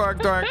 Twerk, twerk, twerk,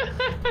 twerk.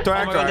 Oh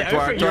Twerk, my God, the twerk,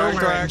 outfit twerk, you're twerk,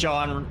 wearing, twerk.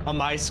 John, on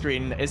my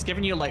screen is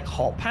giving you like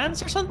hot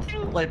pants or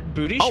something, like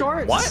booty Oh,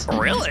 shorts. what?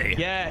 Really?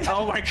 Yeah.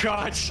 Oh my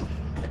gosh. Is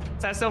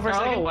that still for a Oh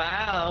second?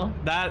 wow.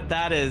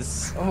 That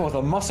is. Oh,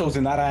 the muscles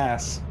in that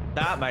ass.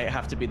 That might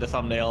have to be the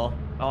thumbnail.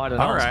 Oh, I don't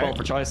know. All I'm right. spoiled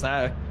for choice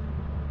now.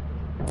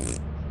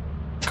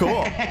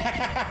 Cool.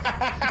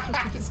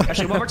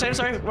 Actually, one more time.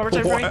 Sorry. One more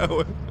time for me.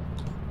 Wow.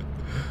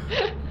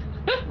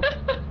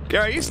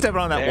 Gary, are you stepping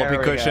on that There whoopee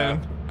we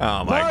cushion?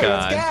 Oh my no,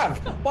 god. it's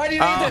Gav! Why do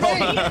you need me?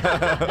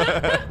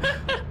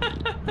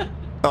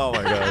 Oh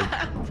my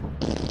god.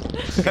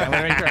 Okay, I'm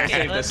gonna make sure I Okay,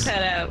 save let's this.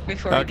 head out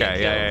before we get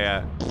Okay,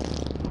 killed.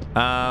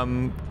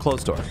 yeah.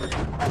 Closed door.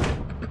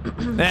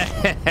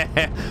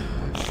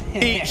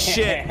 Eat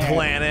shit,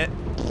 planet.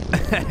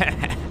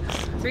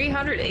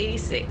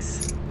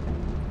 386.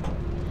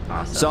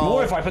 Awesome. So-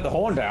 More if I put the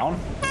horn down.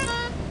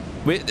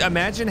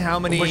 Imagine how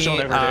many Which you'll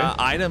never do.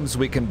 items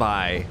we can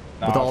buy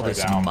No, with all I'll put it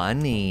this down.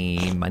 money.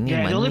 Yeah, money.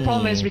 the only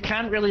problem is we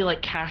can't really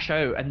like cash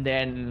out and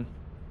then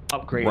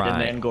upgrade Right.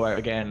 and then go out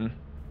again.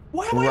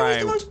 Why am I always Right,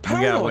 the we most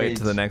paranoid? gotta wait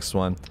to the next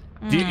one.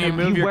 You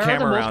move You your wear the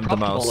camera most around the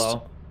comfortable, most.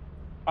 though.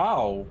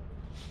 Oh.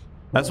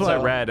 That's what I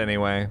So- read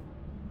anyway.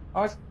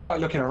 I was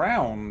like looking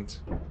around.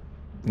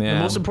 Yeah. The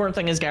most important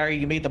thing is, Gary,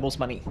 you made the most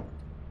money.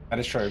 That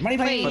is true. Money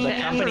Wait, for the the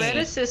company.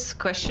 apparatus is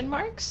question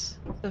marks?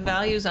 The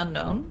value's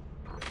unknown?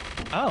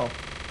 Oh.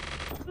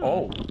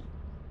 Oh.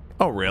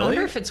 Oh I really?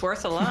 wonder if it's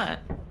worth a lot.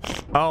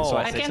 Oh. So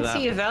I say to can't that.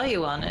 see a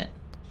value on it.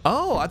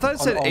 Oh, I thought it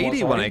said on what,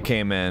 80 when sorry? I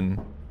came in.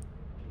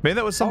 Maybe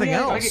that was something oh,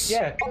 yeah, else.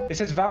 Yeah, it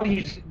says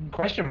valued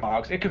question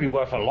marks. It could be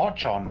worth a lot,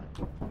 John.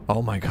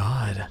 Oh my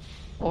god.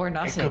 Or It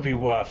nothing. could be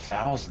worth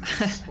thousands.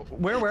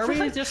 Where were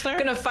we just there? I'm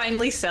gonna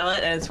finally sell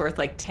it and it's worth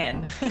like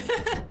 10.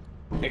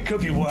 It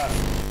could be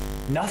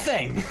worth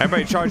nothing.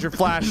 Everybody charge your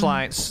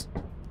flashlights.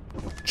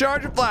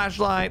 Charge your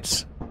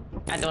flashlights.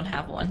 I don't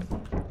have one.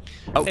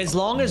 Oh, As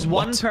long as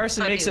one what?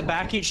 person I makes do. it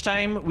back each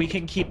time, we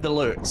can keep the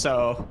loot.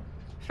 So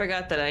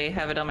Forgot that I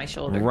have it on my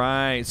shoulder.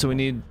 Right, so we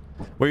need...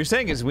 What you're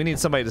saying is we need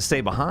somebody to stay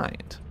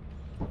behind.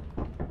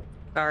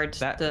 Guard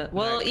That-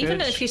 well, that even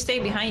could- if you stay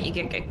behind, you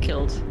get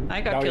killed. I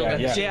got Oh, killed. yeah, at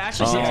yeah. she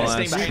actually Oh, seems to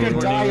that's stay We behind could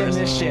when die we're in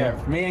doing this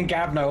ship. Me and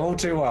Gav know all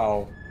too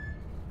well.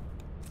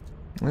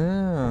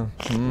 Yeah.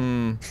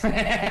 Hmm.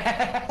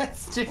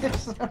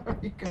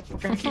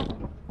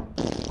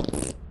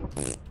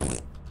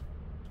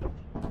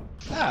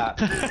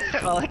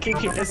 Well, I can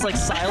keep it's like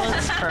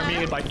silence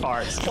permeated by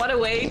farts. What a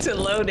way to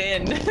load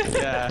in.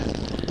 Yeah.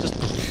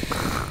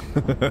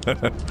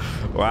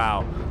 Wow.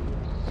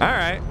 All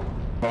right.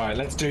 Right,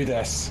 let's do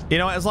this. You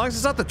know, as long as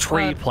it's not the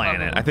tree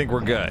planet, I think we're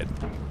good.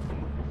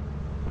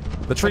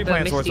 The tree Like the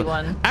planet's worth misty it.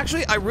 one.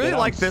 Actually, I really Yeah.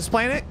 like this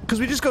planet because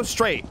we just go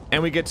straight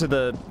and we get to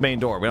the main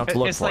door. We don't have to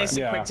look It's for nice it. and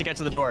Yeah. quick to get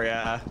to the door.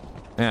 Yeah.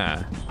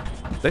 Yeah.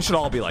 They should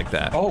all be like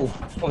that. Oh,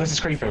 this is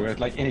creepy. We're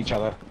like in each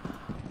other.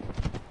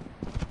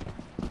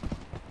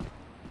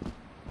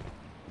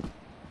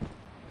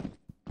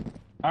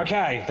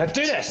 Okay, let's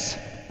do this.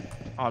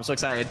 Oh, I'm so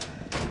excited.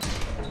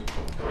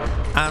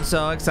 I'm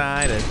so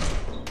excited.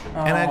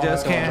 And I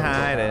just can't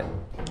hide it.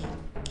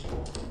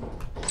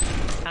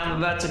 I'm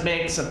about to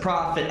make some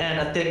profit and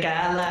I think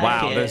I like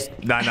Wow, it. there's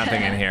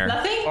nothing in here.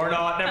 Nothing? Or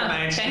not, never Oh,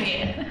 mind. dang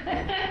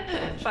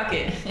it. Fuck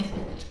it.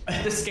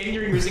 The skin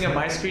you're using on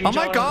my screen, Oh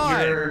my John,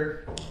 God.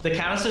 the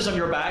canisters on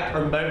your back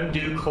are Mountain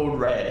Dew Code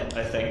Red,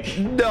 I think.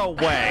 No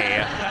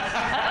way.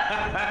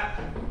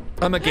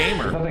 I'm a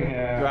gamer. Nothing You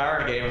here. are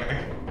a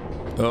gamer.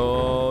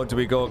 Oh, do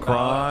we go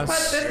across?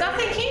 But there's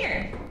nothing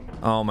here.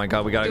 Oh my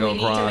god, we gotta Do go we need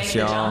to make across, the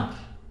y'all. jump?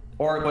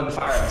 Or go in the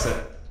fire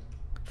exit.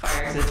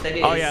 Fire exit, that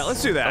is. Oh yeah,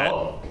 let's do that.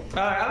 Oh.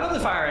 Alright, I'm on the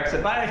fire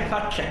exit. Bye.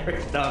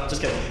 Okay. No, I'm just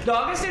kidding. No,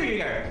 I'm gonna stay with you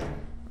guys.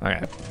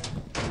 Okay.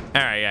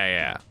 Alright,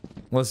 yeah.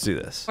 Let's do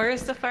this. Where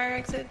is the fire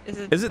exit?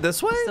 Is it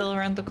this way? still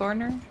around the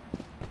corner?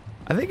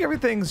 I think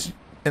everything's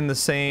in the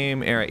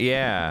same area.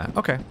 Yeah,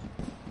 okay.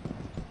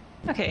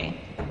 Okay.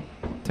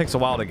 Takes a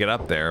while to get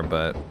up there,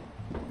 but...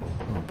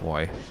 Oh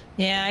boy.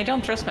 Yeah, I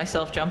don't trust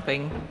myself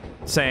jumping.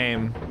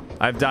 Same.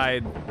 I've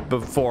died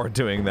before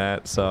doing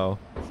that, so...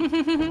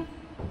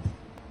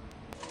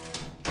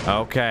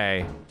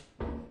 Okay.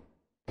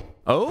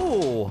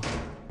 Oh!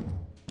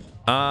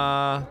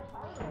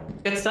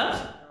 Good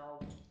stuff?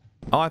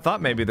 Oh, I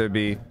thought maybe there'd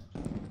be...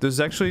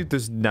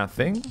 There's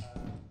nothing.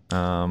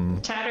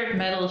 Tattered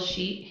metal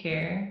sheet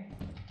here.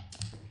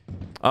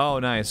 Oh,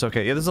 nice.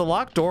 Okay. Yeah, there's a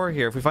locked door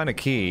here if we find a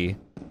key.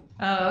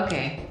 Oh,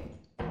 okay.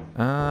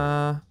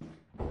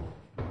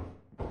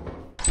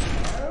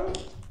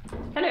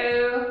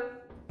 Hello.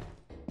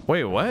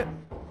 Wait, what?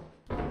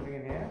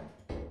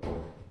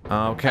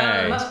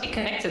 Okay. It must be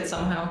connected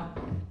somehow.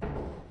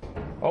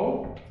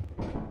 Oh.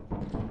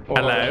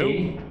 Hello?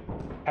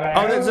 Hello.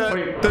 Oh,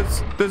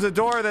 there's a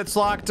door that's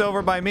locked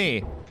over by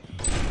me.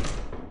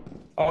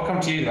 I'll come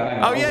to you then.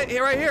 Oh yeah,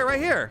 right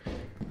here.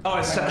 Oh,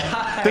 it's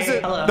This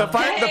is, hello. the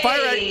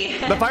Hey!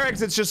 fire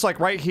exit's just like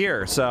right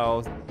here.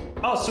 So.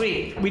 Oh,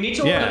 sweet. We need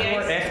to Yeah. open the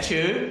door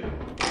F2.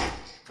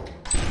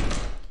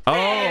 Oh,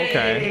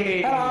 okay.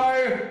 Hey.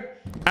 Hello.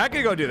 I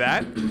could go do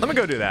that. Let me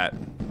go do that.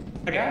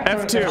 Okay.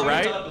 F2,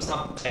 right?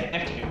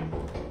 F2.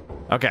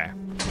 Okay.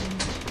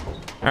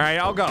 All right,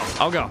 I'll go.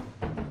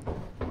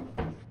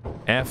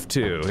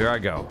 F2. Here I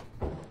go.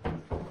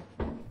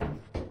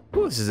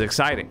 Ooh, this is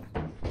exciting.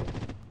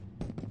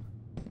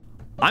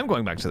 I'm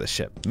going back to the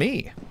ship.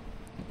 Me.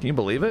 Can you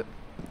believe it?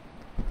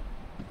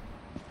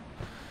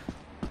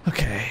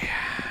 Okay.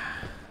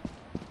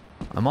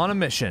 I'm on a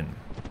mission.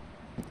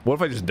 What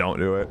if I just don't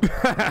do it?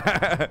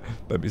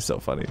 That'd be so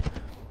funny.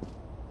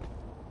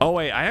 Oh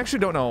wait, I actually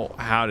don't know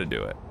how to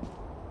do it.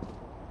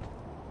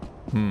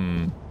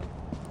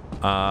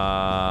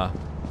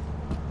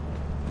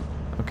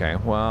 Okay,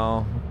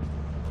 well,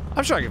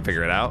 I'm sure I can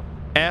figure it out.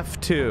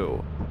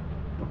 F2.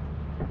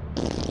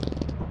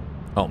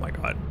 Oh my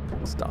god.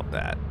 Stop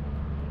that.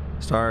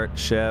 Start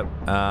ship.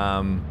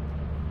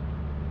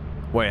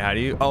 Wait, how do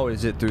you... Oh,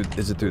 is it through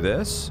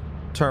this?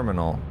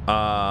 Terminal.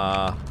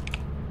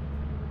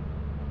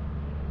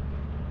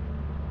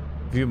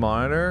 View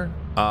monitor.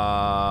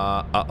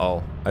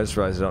 Uh-oh. I just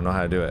realized I don't know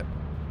how to do it.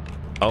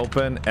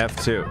 Open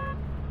F2.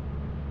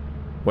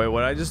 Wait,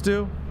 what did I just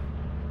do?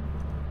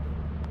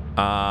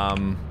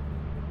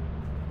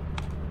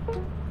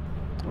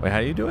 Wait, how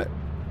do you do it?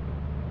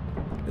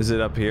 Is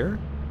it up here?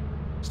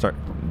 Start.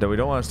 No, we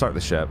don't want to start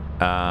the ship.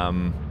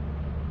 F2.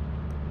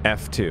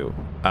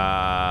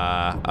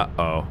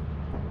 Uh-oh.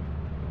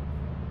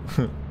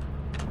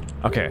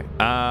 Okay.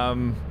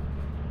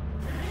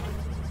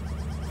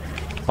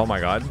 Oh my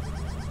god.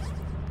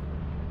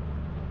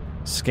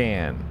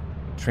 Scan.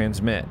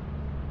 Transmit.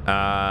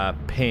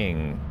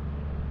 Ping.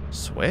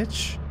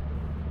 Switch?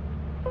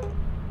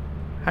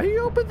 How do you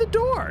open the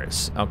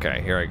doors?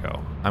 Okay, here I go.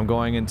 I'm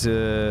going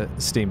into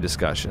Steam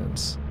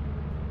discussions.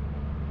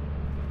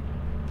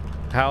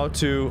 How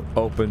to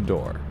open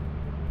door.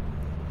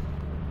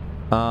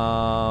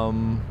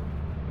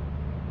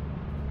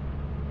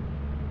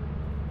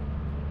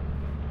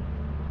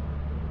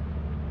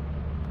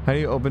 How do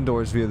you open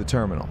doors via the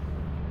terminal?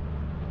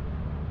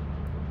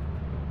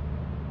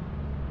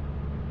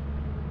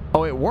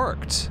 Oh, it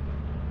worked.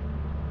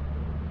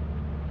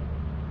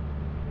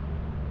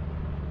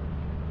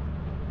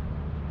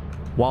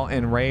 While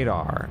in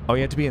radar. Oh,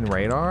 you have to be in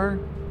radar?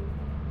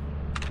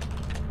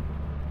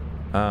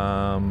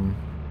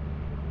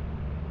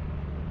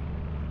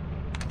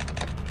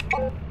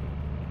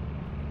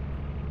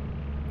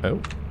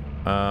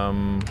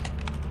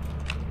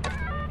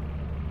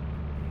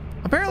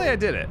 Apparently I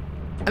did it.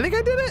 I think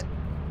I did it.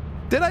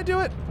 Did I do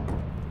it?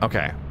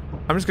 Okay.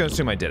 I'm just gonna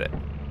assume I did it.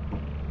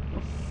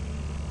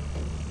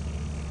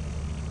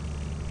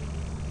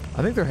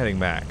 I think they're heading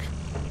back.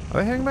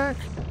 Are they heading back?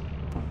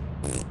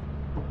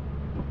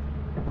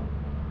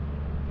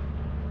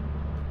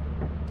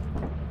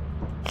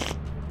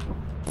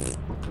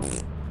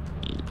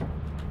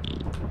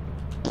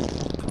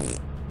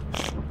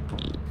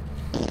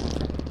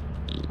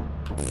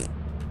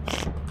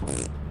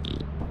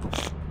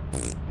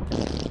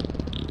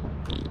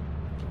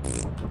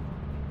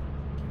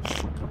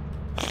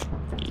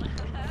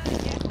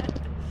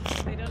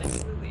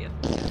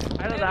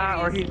 Either that,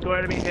 or he's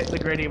going to be hit the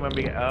gritty when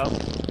we get up.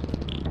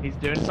 He's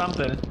doing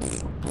something.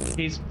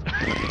 He's.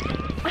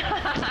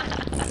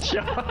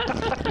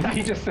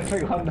 He's just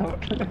sitting on them.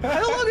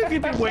 How long have you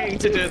been waiting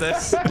to do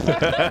this? So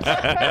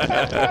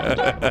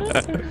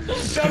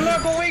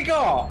look what we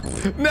got!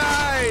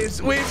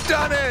 Nice! We've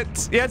done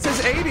it! Yeah, it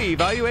says 80,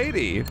 value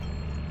 80.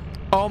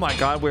 Oh my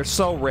god, we're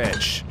so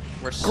rich.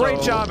 We're so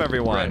Great job,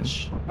 everyone.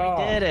 rich. Oh.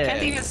 We did it.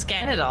 Can't even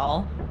scan it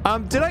all.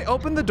 Did I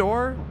open the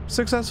door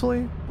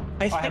successfully?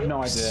 I have no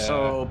idea.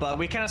 So, but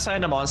we kind of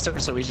signed a monster,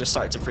 so we just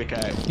started to freak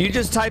out. You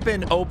just type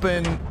in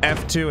open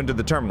F2 into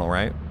the terminal,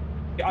 right?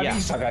 Yeah, I Yeah.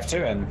 just type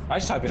F2 in. I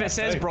just type in If it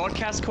says F2.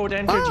 broadcast code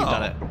entered, you've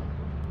done it.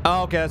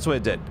 Oh, okay, that's what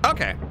it did.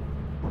 Okay.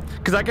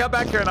 Because I got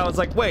back here and I was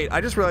like, wait,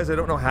 I just realized I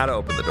don't know how to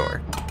open the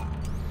door.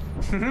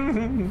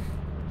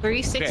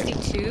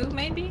 362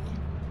 maybe?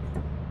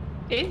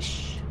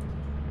 Ish.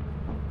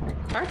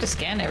 Hard to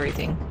scan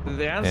everything.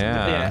 The answer,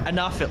 Yeah. yeah,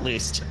 enough at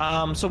least.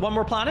 So one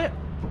more planet.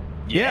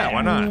 Yeah,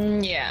 why not?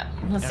 Yeah,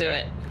 let's do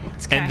it.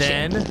 Let's And cash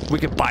in. then we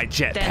could buy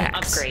jetpacks. Then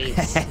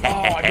upgrades.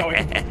 Oh, I got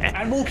it.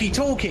 And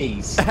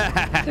walkie-talkies.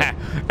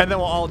 And then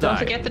we'll all die. Don't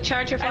forget to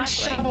charge your And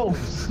flashlight.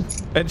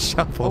 shovels. And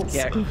shovels.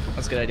 Yeah,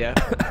 that's a good idea.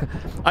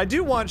 I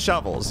do want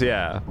shovels,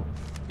 yeah.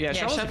 Yeah, Yeah,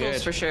 shovels are shovels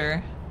good. for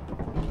sure.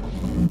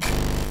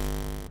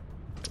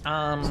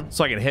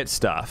 So I can hit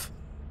stuff.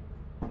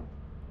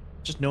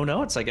 Just no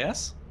notes, I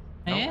guess.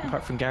 No, Yeah.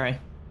 apart from Gary.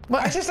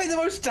 I just take the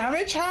most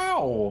damage?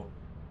 How?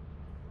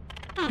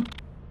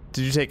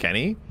 Did you take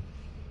any?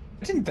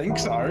 I didn't think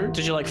so.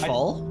 Did you like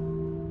fall?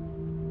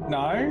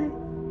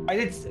 No. I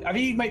did. I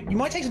mean, you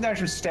might take some damage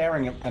from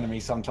staring at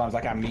enemies sometimes,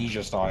 like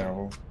amnesia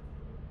style.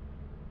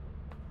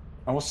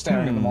 I was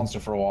staring at the monster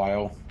for a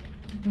while.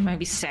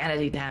 Maybe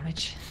sanity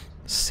damage.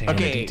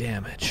 Sanity Okay.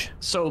 damage.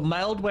 So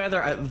mild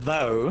weather at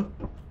Thou,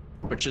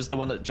 which is the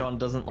one that John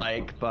doesn't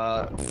like,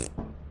 but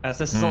as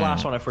this is the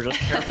last one, if we're just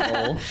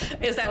careful.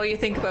 Is that what you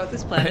think about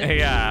this planet?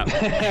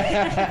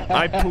 Yeah.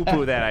 I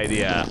poo-poo that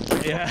idea.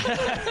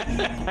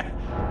 Yeah.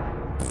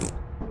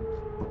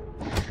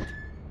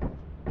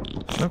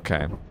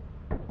 Okay.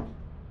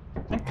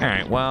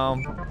 Alright,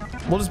 well,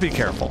 we'll just be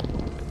careful.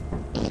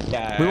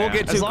 Yeah. We won't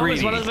get too as long greedy.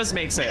 as one of us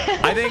makes it.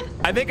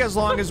 I think as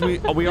long as we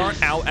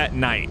aren't out at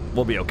night,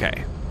 we'll be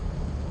okay.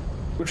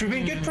 Which would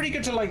be good, pretty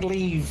good to like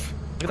leave.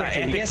 Look at that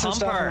quickly. epic Get some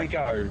stuff pumper. when we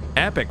go.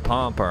 Epic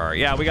Pomper.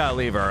 Yeah, we gotta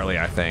leave early,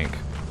 I think.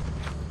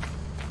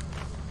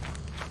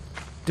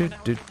 Doot.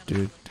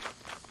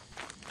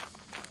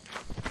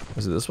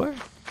 Is it this way?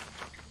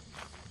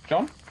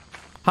 John?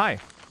 Hi.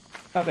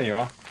 Oh, there you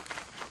are.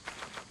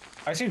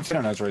 I assume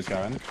Sinner knows where he's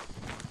going.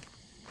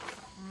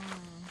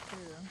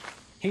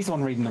 He's the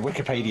one reading the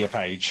Wikipedia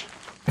page.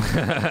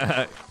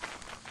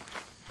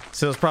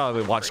 So it's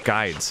probably watched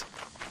guides.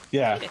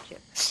 Yeah.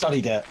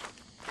 Studied it.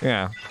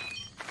 Yeah.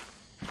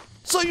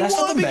 So you That's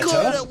want to not be the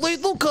good meta. at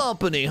Lethal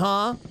Company,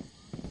 huh?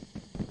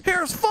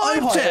 Here's I'm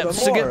 5 higher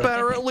tips than to get Warren.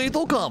 better at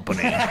Lethal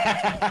Company.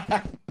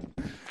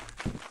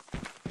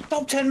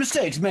 Top 10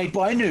 mistakes made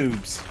by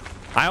noobs.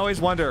 I always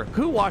wonder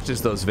who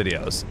watches those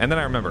videos, and then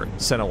I remember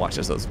Senna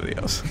watches those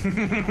videos.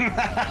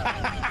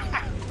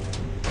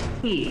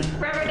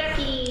 Rubber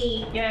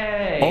ducky!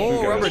 Yay!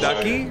 Oh, rubber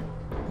ducky.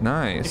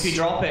 Nice. If you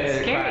drop it,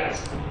 it Scary.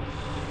 cracks.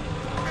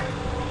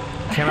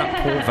 Cannot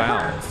pull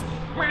valve.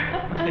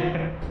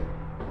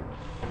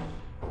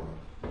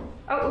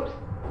 Oh, oops.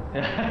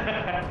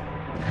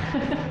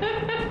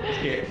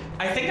 Here.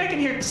 I think I can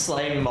hear the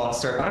slime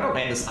monster. I don't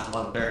mind the slime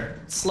monster.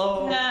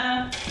 Slow.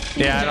 Nah.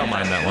 Yeah, I don't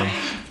mind that one.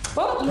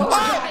 Whoa, whoa,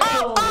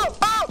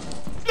 Oh!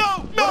 No!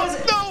 What is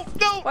it?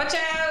 No! Watch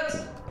out!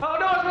 Oh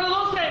no, it's one of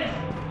those things!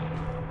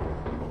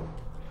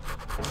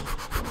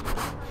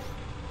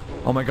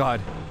 Oh my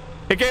god.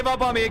 It gave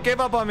up on me. It gave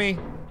up on me.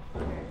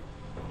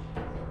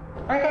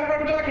 Hey,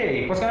 Rubber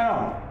Ducky, what's going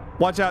on?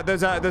 Watch out.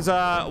 There's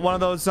one of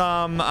those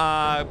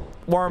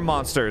worm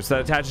monsters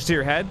that attaches to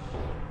your head.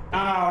 No,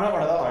 not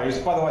one of those.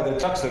 By the way, the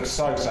ducks look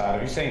so sad.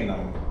 Have you seen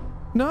them?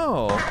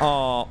 No.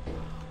 Oh.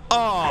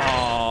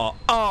 Oh.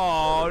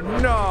 Oh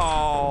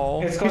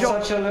no. It's got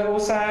such a little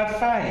sad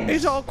face.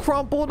 He's all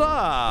crumpled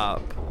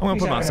up. I'm gonna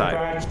put him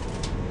outside.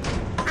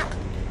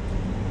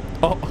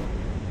 Oh.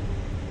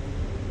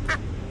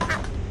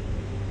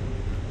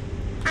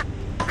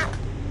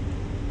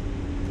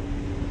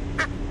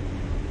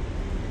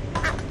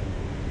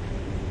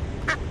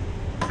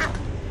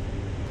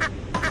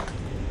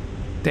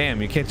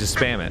 Damn, you can't just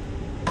spam it.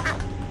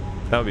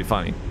 That would be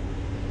funny.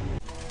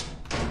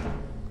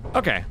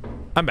 Okay,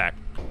 I'm back.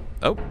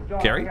 Oh,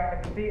 Gary? I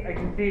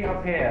can see it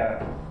up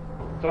here.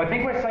 So I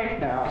think we're safe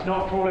now. It's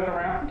not crawling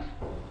around.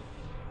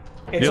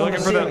 It's You're on the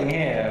looking for ceiling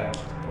here.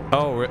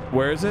 Oh,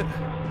 where is it?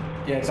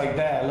 Yeah, it's like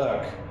there,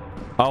 look.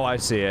 Oh, I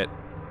see it.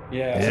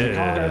 Yeah, so we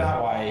can't go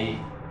that way.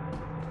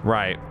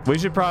 Right. We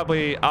should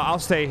probably... I'll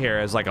stay here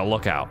as like a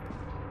lookout.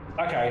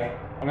 Okay,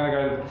 I'm gonna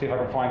go see if I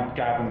can find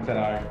Gab and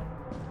Sinnoh.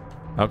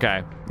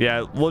 Okay.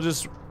 Yeah,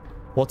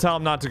 we'll tell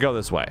him not to go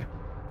this way.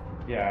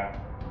 Yeah.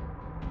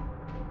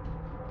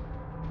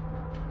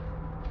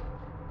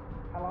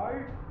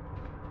 Hello?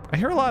 I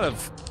hear a lot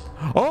of...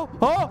 Oh!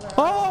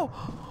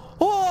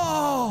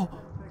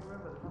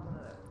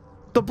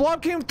 The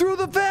blob came through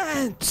the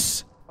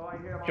vents!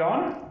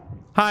 John?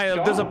 Hi,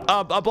 John? there's a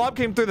blob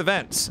came through the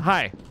vents.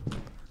 Hi.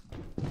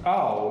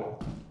 Oh.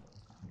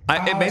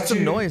 It made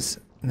some noise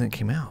and then it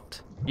came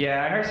out.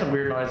 Yeah, I heard some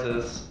weird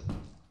noises.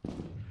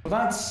 Well,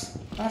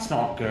 that's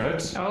not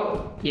good.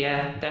 Oh,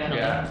 yeah, definitely.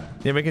 Yeah.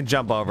 Yeah, we can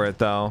jump over it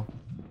though.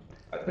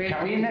 Weird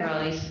Can we in there?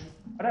 rallies.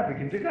 I don't know if we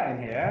can do that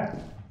in here.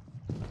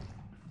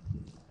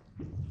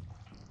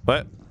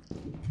 What?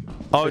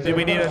 Oh, do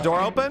we need a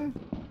door open?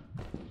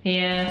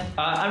 Yeah.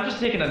 I'm just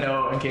taking a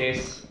note in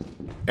case.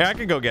 Yeah, I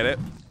can go get it.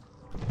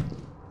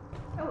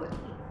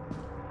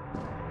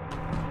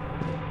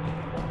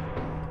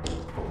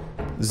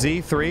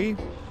 Z3?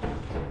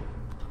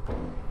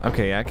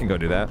 Okay, yeah, I can go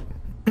do that.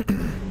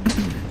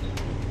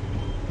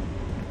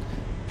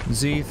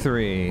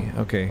 Z3.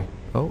 Okay.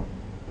 Oh.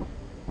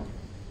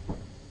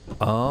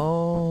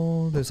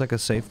 Oh, there's like a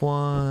safe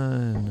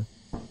one.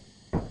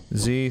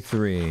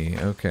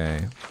 Z3.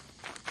 Okay.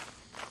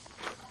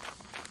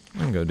 I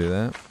can go do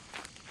that.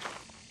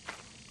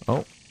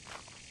 Oh.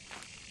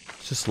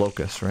 It's just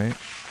locust, right?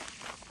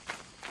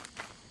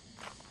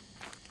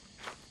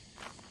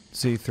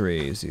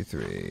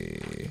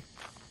 Z3.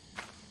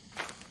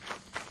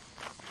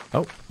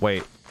 Oh,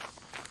 wait.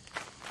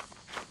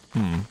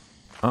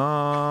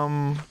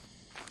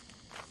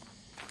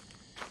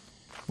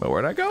 Well,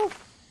 where'd I go?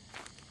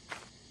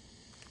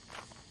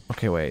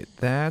 Okay, wait.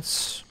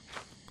 That's...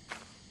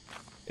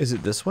 Is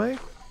it this way?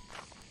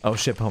 Oh,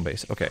 ship home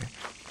base. Okay.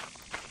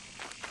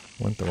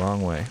 Went the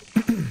wrong way.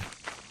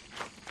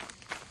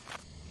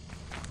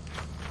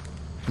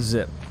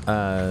 Zip.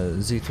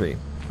 Z3.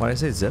 Why did I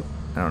say zip?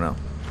 I don't know.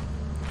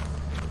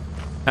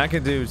 I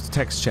could do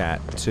text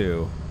chat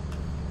too.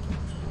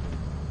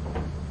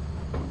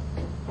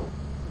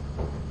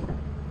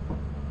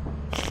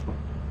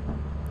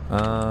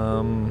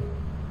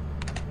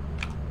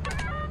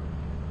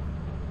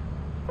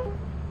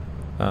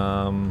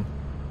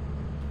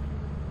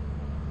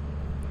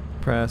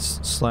 Press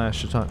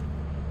slash to talk.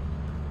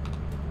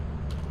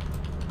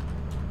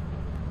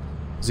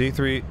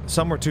 Z3,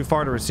 some were too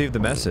far to receive the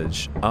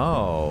message.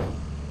 Oh,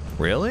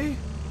 really?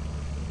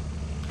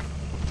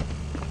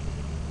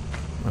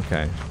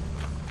 Okay.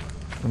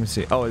 Let me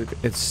see. Oh,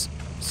 it's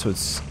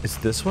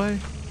this way?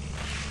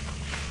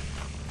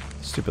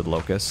 Stupid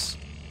locusts.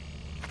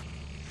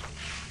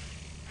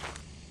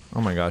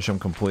 Oh my gosh, I'm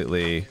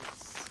completely...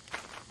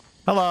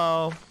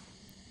 Hello.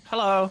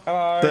 Hello.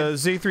 The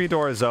Z3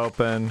 door is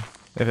open,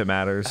 if it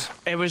matters.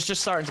 It was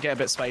just starting to get a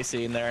bit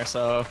spicy in there,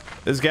 so...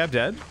 Is Gab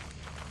dead?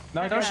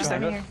 No, she's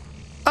don't there. here.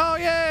 Oh,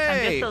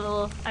 yay!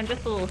 I'm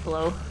just a little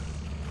slow.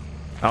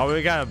 Oh,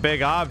 we got a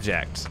big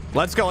object.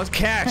 Let's go. Let's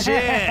cash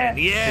in.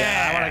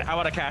 Yeah. I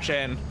want to cash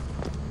in.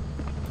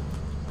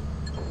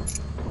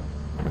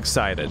 I'm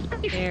excited.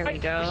 There we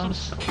go.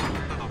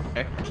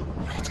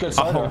 It's good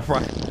cider. Oh,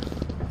 right.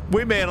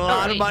 We made a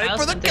lot of wait, money I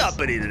for the also did-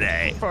 company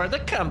today. For the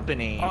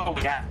company. Oh,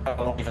 yeah.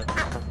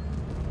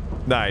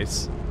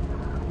 Nice.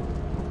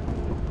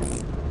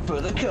 For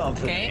the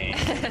company.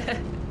 Okay.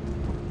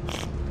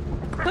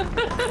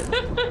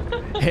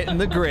 Hitting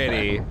the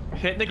gritty.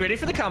 Hitting the gritty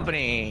for the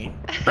company.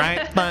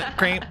 Right, but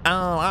cream.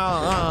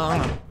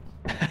 Oh.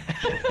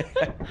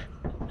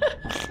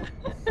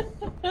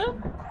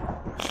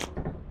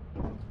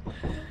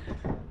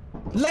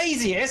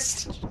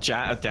 Laziest?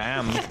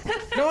 Damn.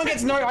 No one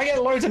gets I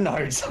get loads of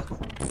notes.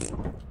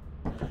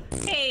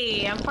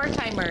 Hey, I'm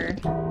part-timer.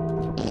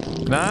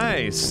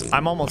 Nice.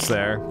 I'm almost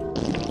there.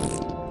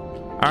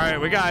 All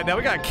right, now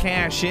we got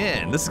cash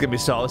in. This is gonna be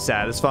so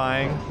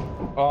satisfying.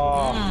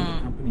 Oh,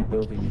 Company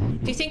building.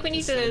 Do you think we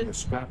need to,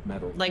 Scrap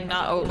metal. like,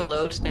 not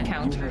overload the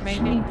counter,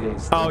 maybe?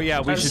 Oh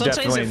yeah, we should Sometimes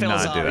definitely it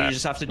fills not up. do You that.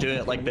 just have to do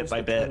it like bit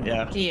by bit.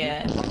 Yeah.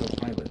 Yeah.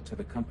 Pilot to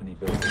the company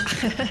building.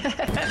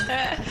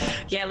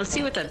 Yeah, let's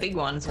see what that big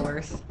one's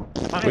worth.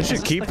 We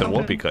should keep the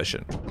whoopee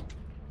cushion.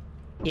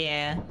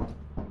 Yeah.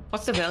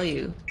 What's the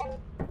value?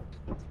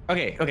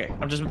 Okay. Okay.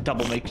 I'm just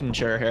double making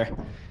sure here.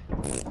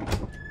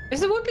 Is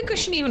the whoopee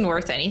cushion even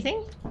worth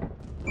anything?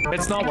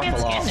 It's not I worth can't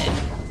a lot. scan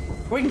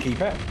it. we can keep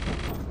it.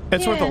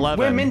 It's worth Yeah. 11.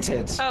 We're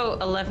minted. Oh,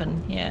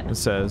 11, yeah. It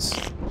says.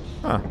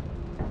 Huh.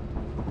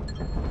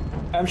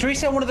 Should we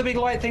sell one of the big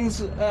light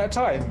things at a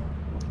time?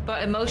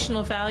 But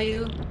emotional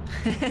value?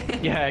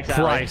 Yeah,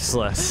 exactly.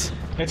 Priceless.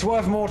 It's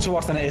worth more to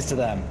us than it is to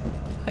them.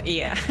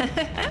 Yeah.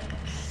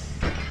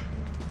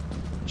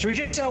 Should we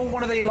just sell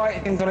one of the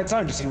light things on its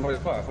own to see what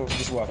it's worth, or is it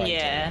just worth 80?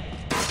 Yeah.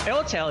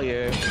 It'll tell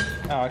you.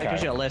 Oh, It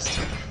gives you okay. a list.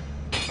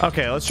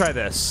 Okay, let's try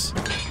this.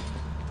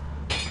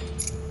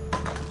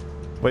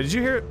 Wait, did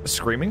you hear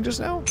screaming just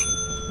now?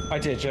 I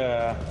did,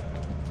 No,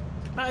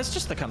 it's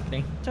just the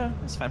company. So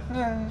it's fine.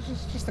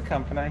 just the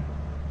company.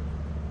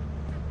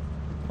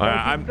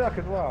 I'm. Duck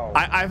as well.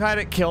 I've had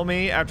it kill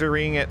me after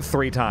reading it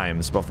 3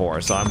 times before,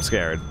 so I'm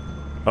scared.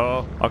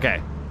 Oh,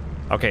 okay.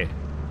 Okay.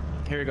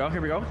 Here we go.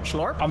 Here we go.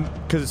 Schlorp.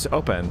 Because it's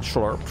open.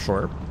 Slurp,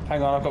 slurp.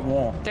 Hang on, I've got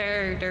more.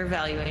 They're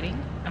evaluating,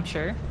 I'm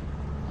sure.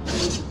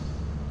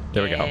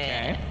 There we go.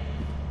 Yeah.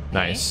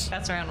 Nice. Okay,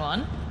 that's round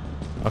 1.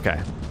 Okay.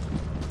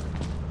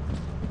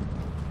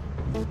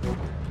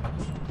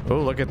 Oh,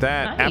 look at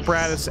that. Nice.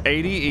 Apparatus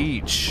 80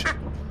 each.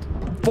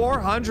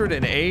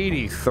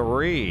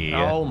 483.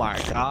 Oh my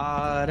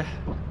god.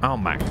 Oh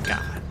my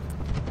god.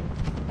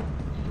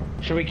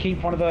 Should we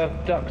keep one of the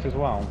ducks as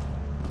well?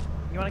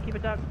 You want to keep a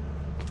duck?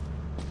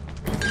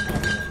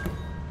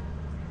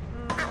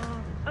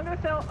 I'm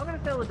gonna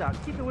sell the duck.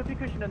 Keep the whoopee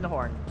cushion and the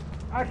horn.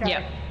 Okay.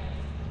 Yep.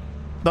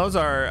 Those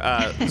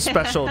are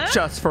special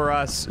just for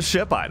us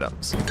ship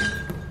items.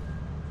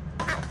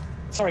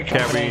 Sorry, Okay,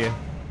 company.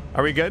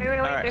 are we good? Wait,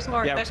 Alright, there's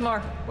more, yeah. there's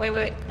more.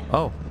 Wait.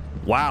 Oh,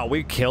 wow,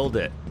 we killed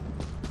it.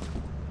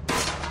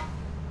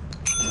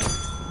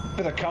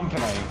 For the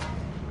company.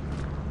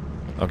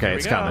 Okay, Here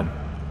it's we go. coming.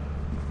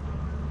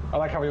 I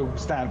like how we all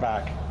stand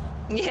back.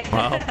 Yeah.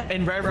 Wow.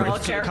 In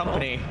reverence to the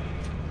company.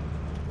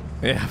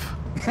 Yeah.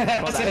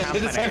 That's that it.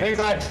 It's the same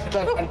exact.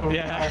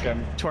 Yeah.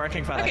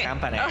 Twerking for the Okay.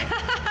 company.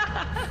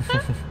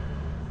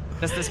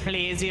 Does this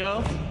please you?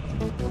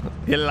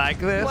 You like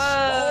this?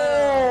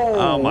 Whoa.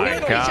 Oh my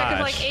We check of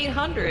like gosh.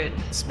 800.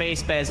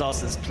 Space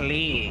Bezos is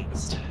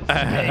pleased.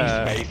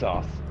 Face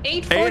off.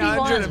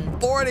 841.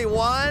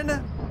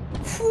 841?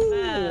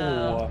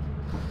 Wow.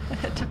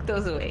 Took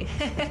those away.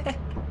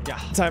 Yeah.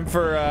 Time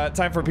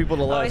for people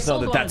to Oh, I let us know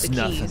sold that one of that's the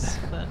nothing. keys,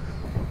 but-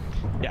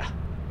 Yeah.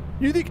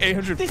 You think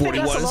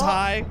 841 that's a is lot?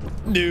 high?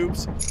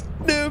 Noobs.